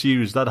Time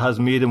series that has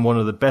made him one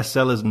of the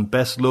bestsellers and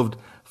best-loved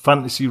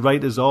fantasy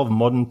writers of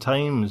modern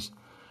times.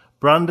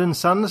 Brandon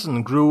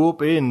Sanderson grew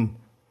up in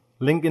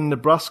Lincoln,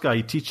 Nebraska.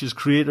 He teaches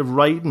creative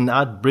writing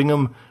at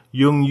Brigham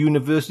Young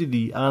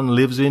University and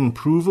lives in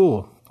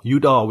Provo,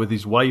 Utah, with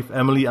his wife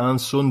Emily and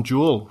son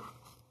Joel.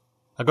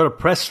 I got a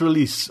press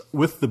release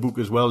with the book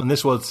as well, and this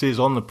is what it says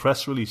on the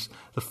press release.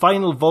 The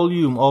final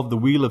volume of The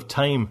Wheel of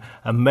Time,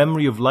 A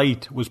Memory of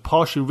Light, was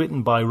partially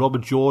written by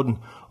Robert Jordan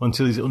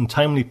until his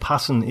untimely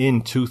passing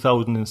in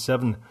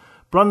 2007.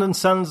 Brandon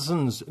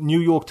Sanderson's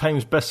New York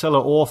Times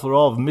bestseller author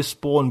of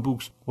Mistborn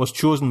books was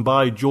chosen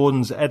by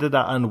Jordan's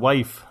editor and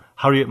wife,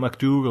 Harriet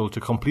McDougall, to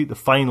complete the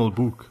final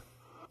book.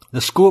 The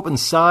scope and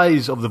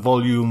size of the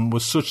volume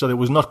was such that it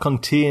was not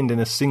contained in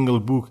a single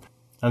book,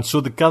 and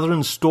so The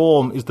Gathering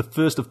Storm is the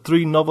first of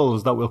 3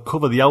 novels that will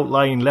cover the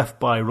outline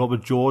left by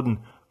Robert Jordan,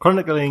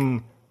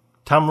 chronicling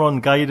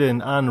Tamron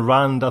Gaiden and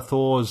Rand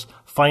al'Thor's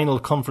final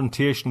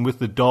confrontation with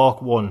the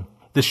Dark One.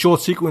 The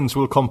short sequence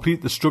will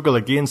complete the struggle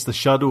against the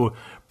Shadow,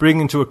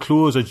 bringing to a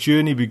close a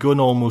journey begun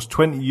almost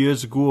 20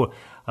 years ago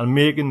and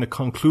making the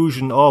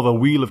conclusion of A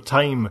Wheel of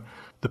Time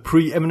the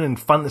preeminent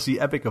fantasy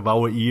epic of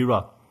our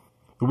era.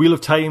 The Wheel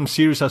of Time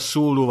series has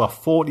sold over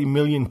 40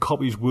 million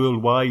copies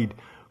worldwide.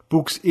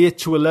 Books 8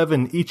 to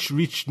 11 each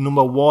reached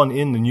number 1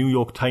 in the New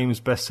York Times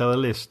bestseller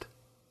list.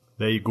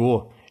 There you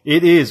go.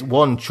 It is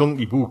one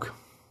chunky book.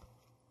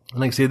 And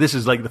like I say, this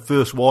is like the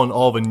first one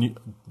of a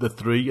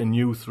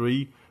new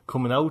 3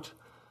 coming out.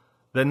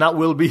 Then that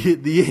will be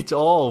the 8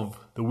 of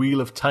The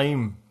Wheel of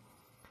Time.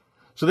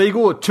 So there you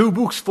go, 2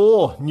 books,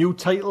 4 new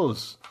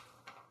titles.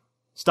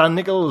 Stan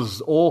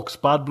Nichols, Orcs,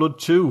 Bad Blood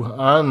 2,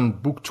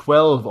 and book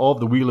 12 of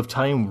The Wheel of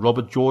Time,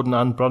 Robert Jordan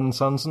and Brandon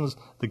Sanderson's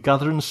The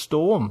Gathering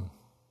Storm.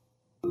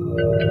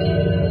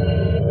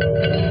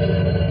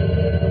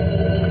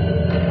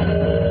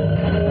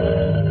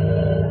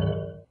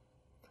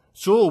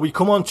 So we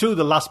come on to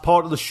the last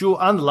part of the show,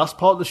 and the last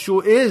part of the show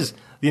is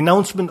the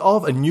announcement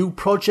of a new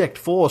project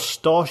for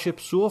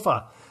Starship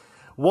Sofa.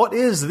 What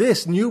is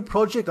this new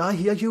project? I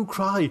hear you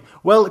cry.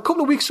 Well, a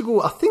couple of weeks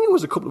ago, I think it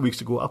was a couple of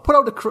weeks ago, I put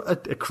out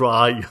a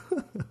cry,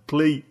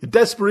 plea, a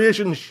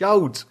desperation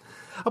shout.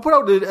 I put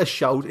out a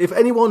shout if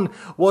anyone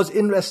was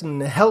interested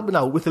in helping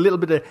out with a little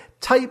bit of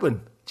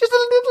typing. Just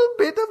a little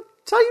bit of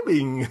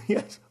typing.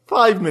 Yes,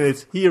 5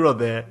 minutes here or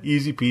there.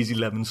 Easy peasy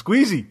lemon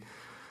squeezy.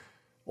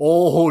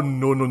 Oh,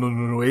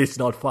 no, it's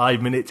not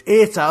 5 minutes.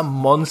 It's a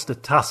monster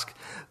task.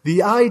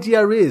 The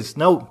idea is,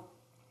 now,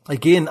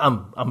 again,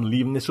 I'm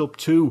leaving this up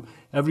to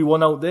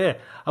everyone out there.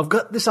 I've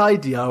had this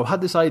idea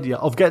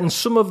of getting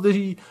some of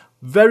the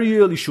very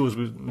early shows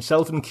with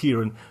myself and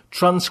Kieran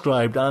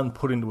transcribed and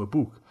put into a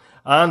book.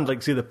 And, like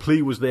I say, the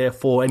plea was there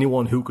for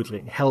anyone who could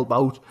help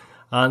out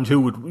and who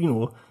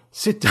would,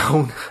 sit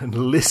down and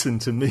listen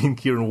to me and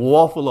Kieran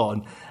waffle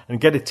on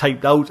and get it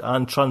typed out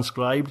and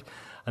transcribed.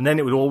 And then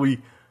it would all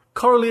be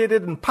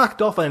correlated and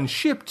packed off and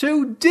shipped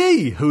to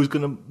D, who's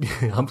going to...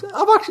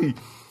 I've actually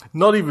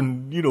not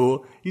even,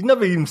 he's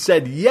never even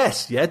said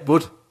yes yet,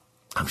 but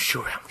I'm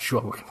sure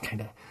we can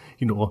kind of,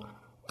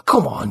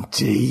 come on,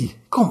 D,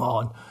 come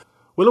on.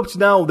 Well, up to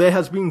now, there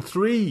has been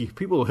 3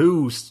 people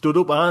who stood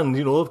up and,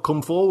 have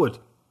come forward.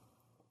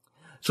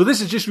 So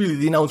this is just really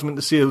the announcement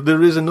to say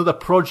there is another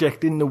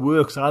project in the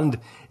works, and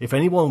if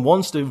anyone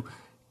wants to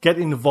get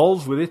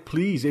involved with it,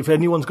 please, if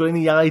anyone's got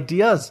any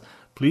ideas,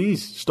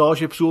 please,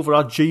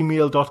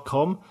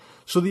 starshipsofa@gmail.com.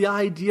 So the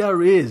idea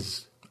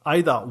is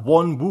either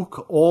one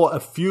book or a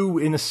few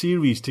in a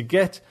series to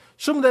get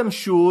some of them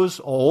shows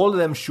or all of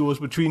them shows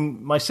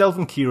between myself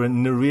and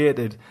Kieran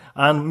narrated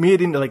and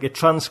made into like a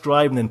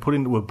transcribe and then put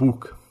into a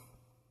book.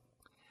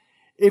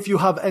 If you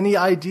have any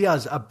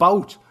ideas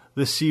about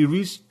the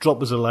series,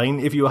 drop us a line.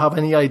 If you have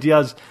any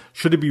ideas,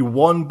 should it be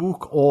one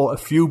book or a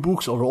few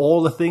books or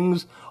all the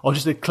things or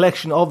just a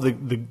collection of the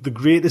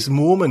greatest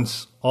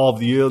moments of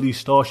the early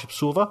Starship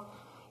Sofa,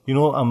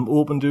 I'm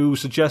open to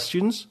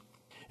suggestions.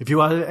 If you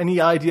have any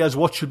ideas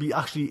what should be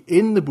actually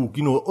in the book,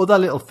 other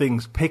little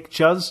things,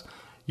 pictures,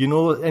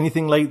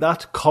 anything like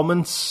that,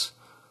 comments,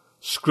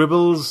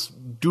 scribbles,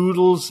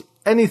 doodles,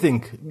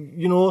 anything,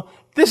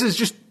 this is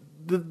just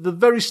the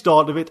very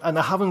start of it, and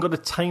I haven't got a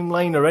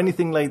timeline or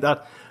anything like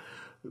that.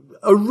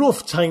 A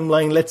rough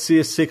timeline, let's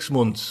say 6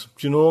 months,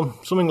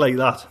 something like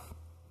that.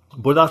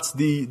 But that's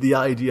the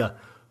idea.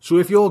 So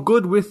if you're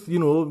good with,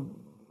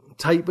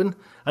 typing,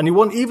 and you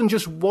want even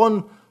just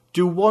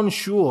do one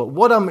show,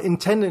 what I'm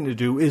intending to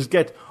do is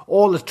get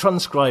all the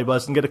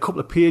transcribers and get a couple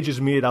of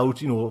pages made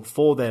out,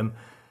 for them.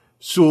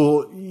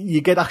 So you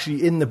get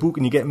actually in the book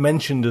and you get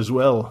mentioned as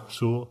well.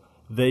 So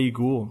there you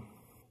go.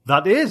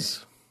 That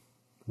is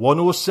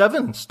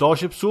 107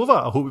 Starship Sofa.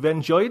 I hope you've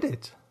enjoyed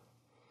it.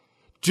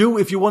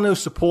 If you want to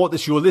support the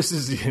show, this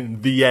is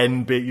the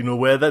end bit,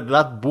 where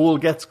that bowl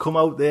gets come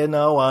out there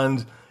now.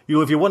 And,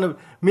 if you want to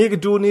make a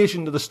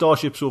donation to the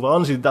Starship Sofa,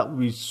 honestly, that would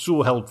be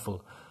so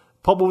helpful.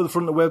 Pop over the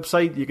front of the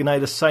website. You can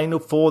either sign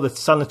up for the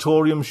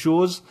sanatorium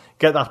shows,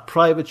 get that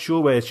private show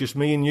where it's just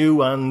me and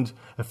you and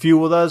a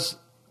few others.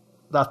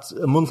 That's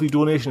a monthly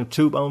donation of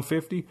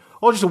 £2.50,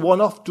 or just a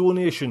one-off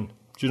donation.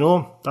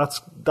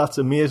 That's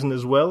amazing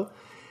as well.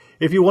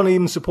 If you want to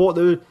even support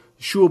the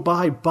show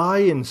by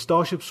buying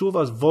Starship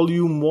Sofas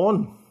Volume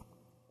 1,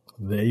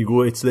 there you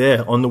go, it's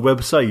there on the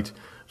website.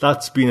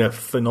 That's been a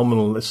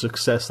phenomenal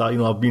success. That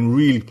I've been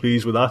really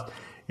pleased with that.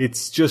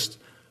 It's just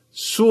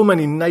so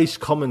many nice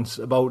comments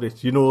about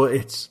it. It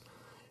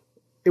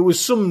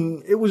was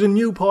a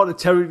new part of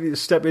territory to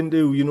step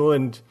into,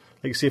 and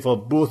like I say, for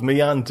both me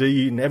and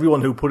Dee and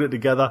everyone who put it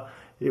together,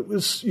 it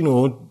was,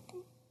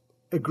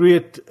 a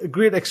great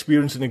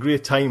experience and a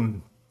great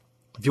time.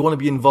 If you want to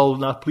be involved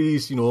in that,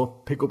 please,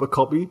 pick up a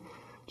copy.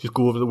 Just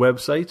go over the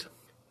website.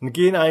 And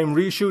again, I am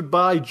reissued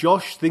by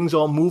Josh. Things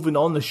are moving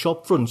on the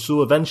shop front,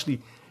 so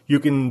eventually you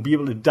can be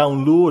able to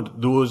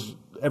download those.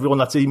 Everyone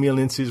that's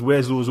emailing in says,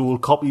 where's those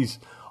old copies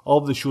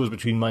of the shows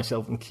between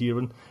myself and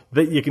Kieran?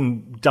 That you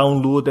can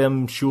download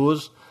them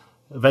shows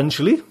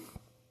eventually.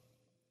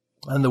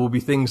 And there will be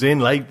things in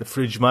like the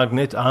fridge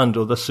magnet and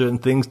other certain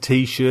things,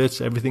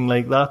 T-shirts, everything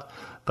like that.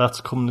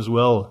 That's coming as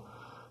well.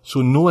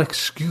 So no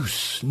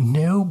excuse,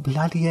 no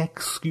bloody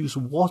excuse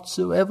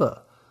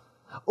whatsoever.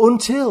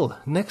 Until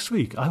next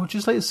week, I would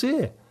just like to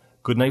say,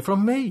 good night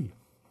from me.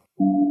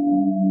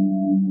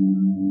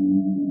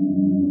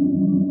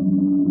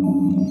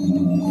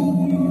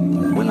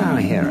 Will our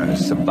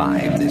heroes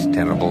survive this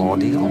terrible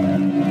ordeal?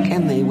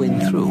 Can they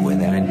win through with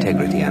their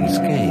integrity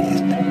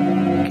unscathed?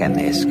 Can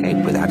they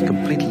escape without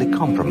completely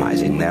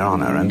compromising their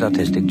honor and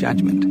artistic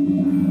judgment?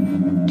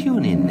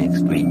 Tune in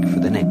next week for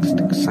the next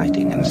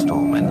exciting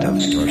installment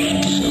of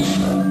Starship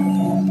Sofa.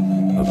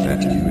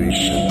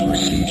 Evacuation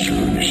procedure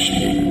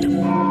initiated.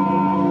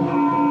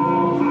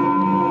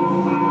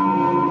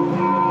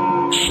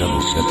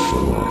 Shuttle set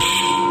for launch.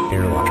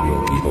 Airlock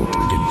will be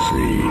opened in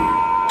 3,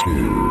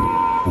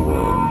 2,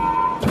 1.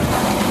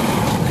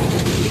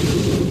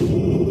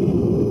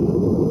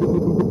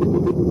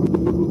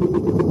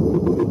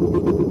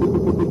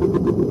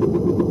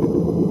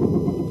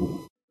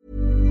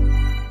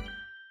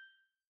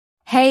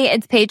 Hey,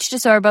 it's Paige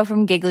DeSorbo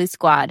from Giggly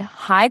Squad.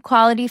 High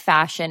quality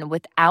fashion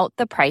without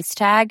the price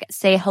tag.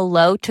 Say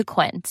hello to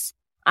Quince.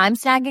 I'm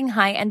snagging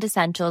high-end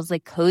essentials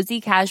like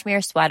cozy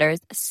cashmere sweaters,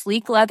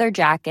 sleek leather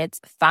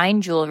jackets,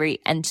 fine jewelry,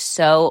 and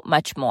so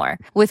much more.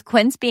 With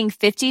Quince being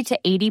 50 to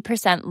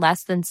 80%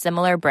 less than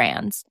similar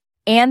brands.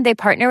 And they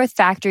partner with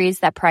factories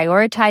that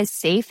prioritize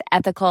safe,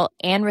 ethical,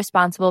 and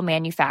responsible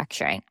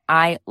manufacturing.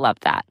 I love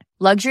that.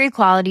 Luxury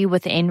quality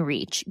within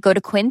reach. Go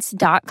to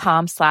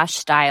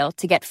quince.com/style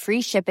to get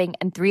free shipping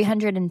and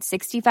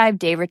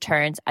 365-day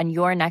returns on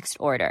your next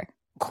order.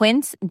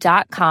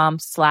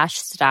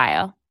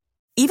 Quince.com/style.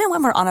 Even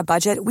when we're on a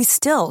budget, we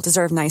still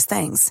deserve nice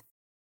things.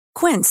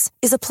 Quince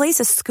is a place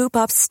to scoop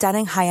up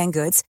stunning high-end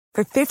goods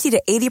for 50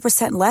 to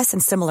 80% less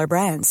than similar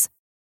brands.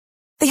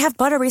 They have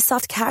buttery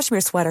soft cashmere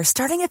sweaters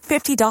starting at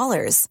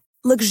 $50,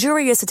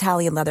 luxurious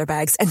Italian leather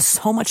bags, and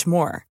so much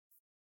more.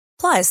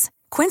 Plus,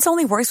 Quince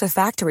only works with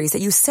factories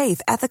that use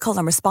safe, ethical,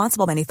 and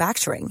responsible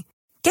manufacturing.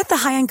 Get the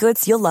high-end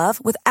goods you'll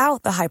love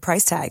without the high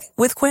price tag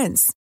with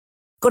Quince.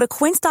 Go to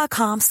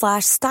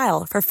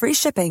quince.com/style for free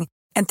shipping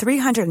and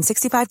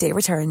 365-day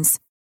returns.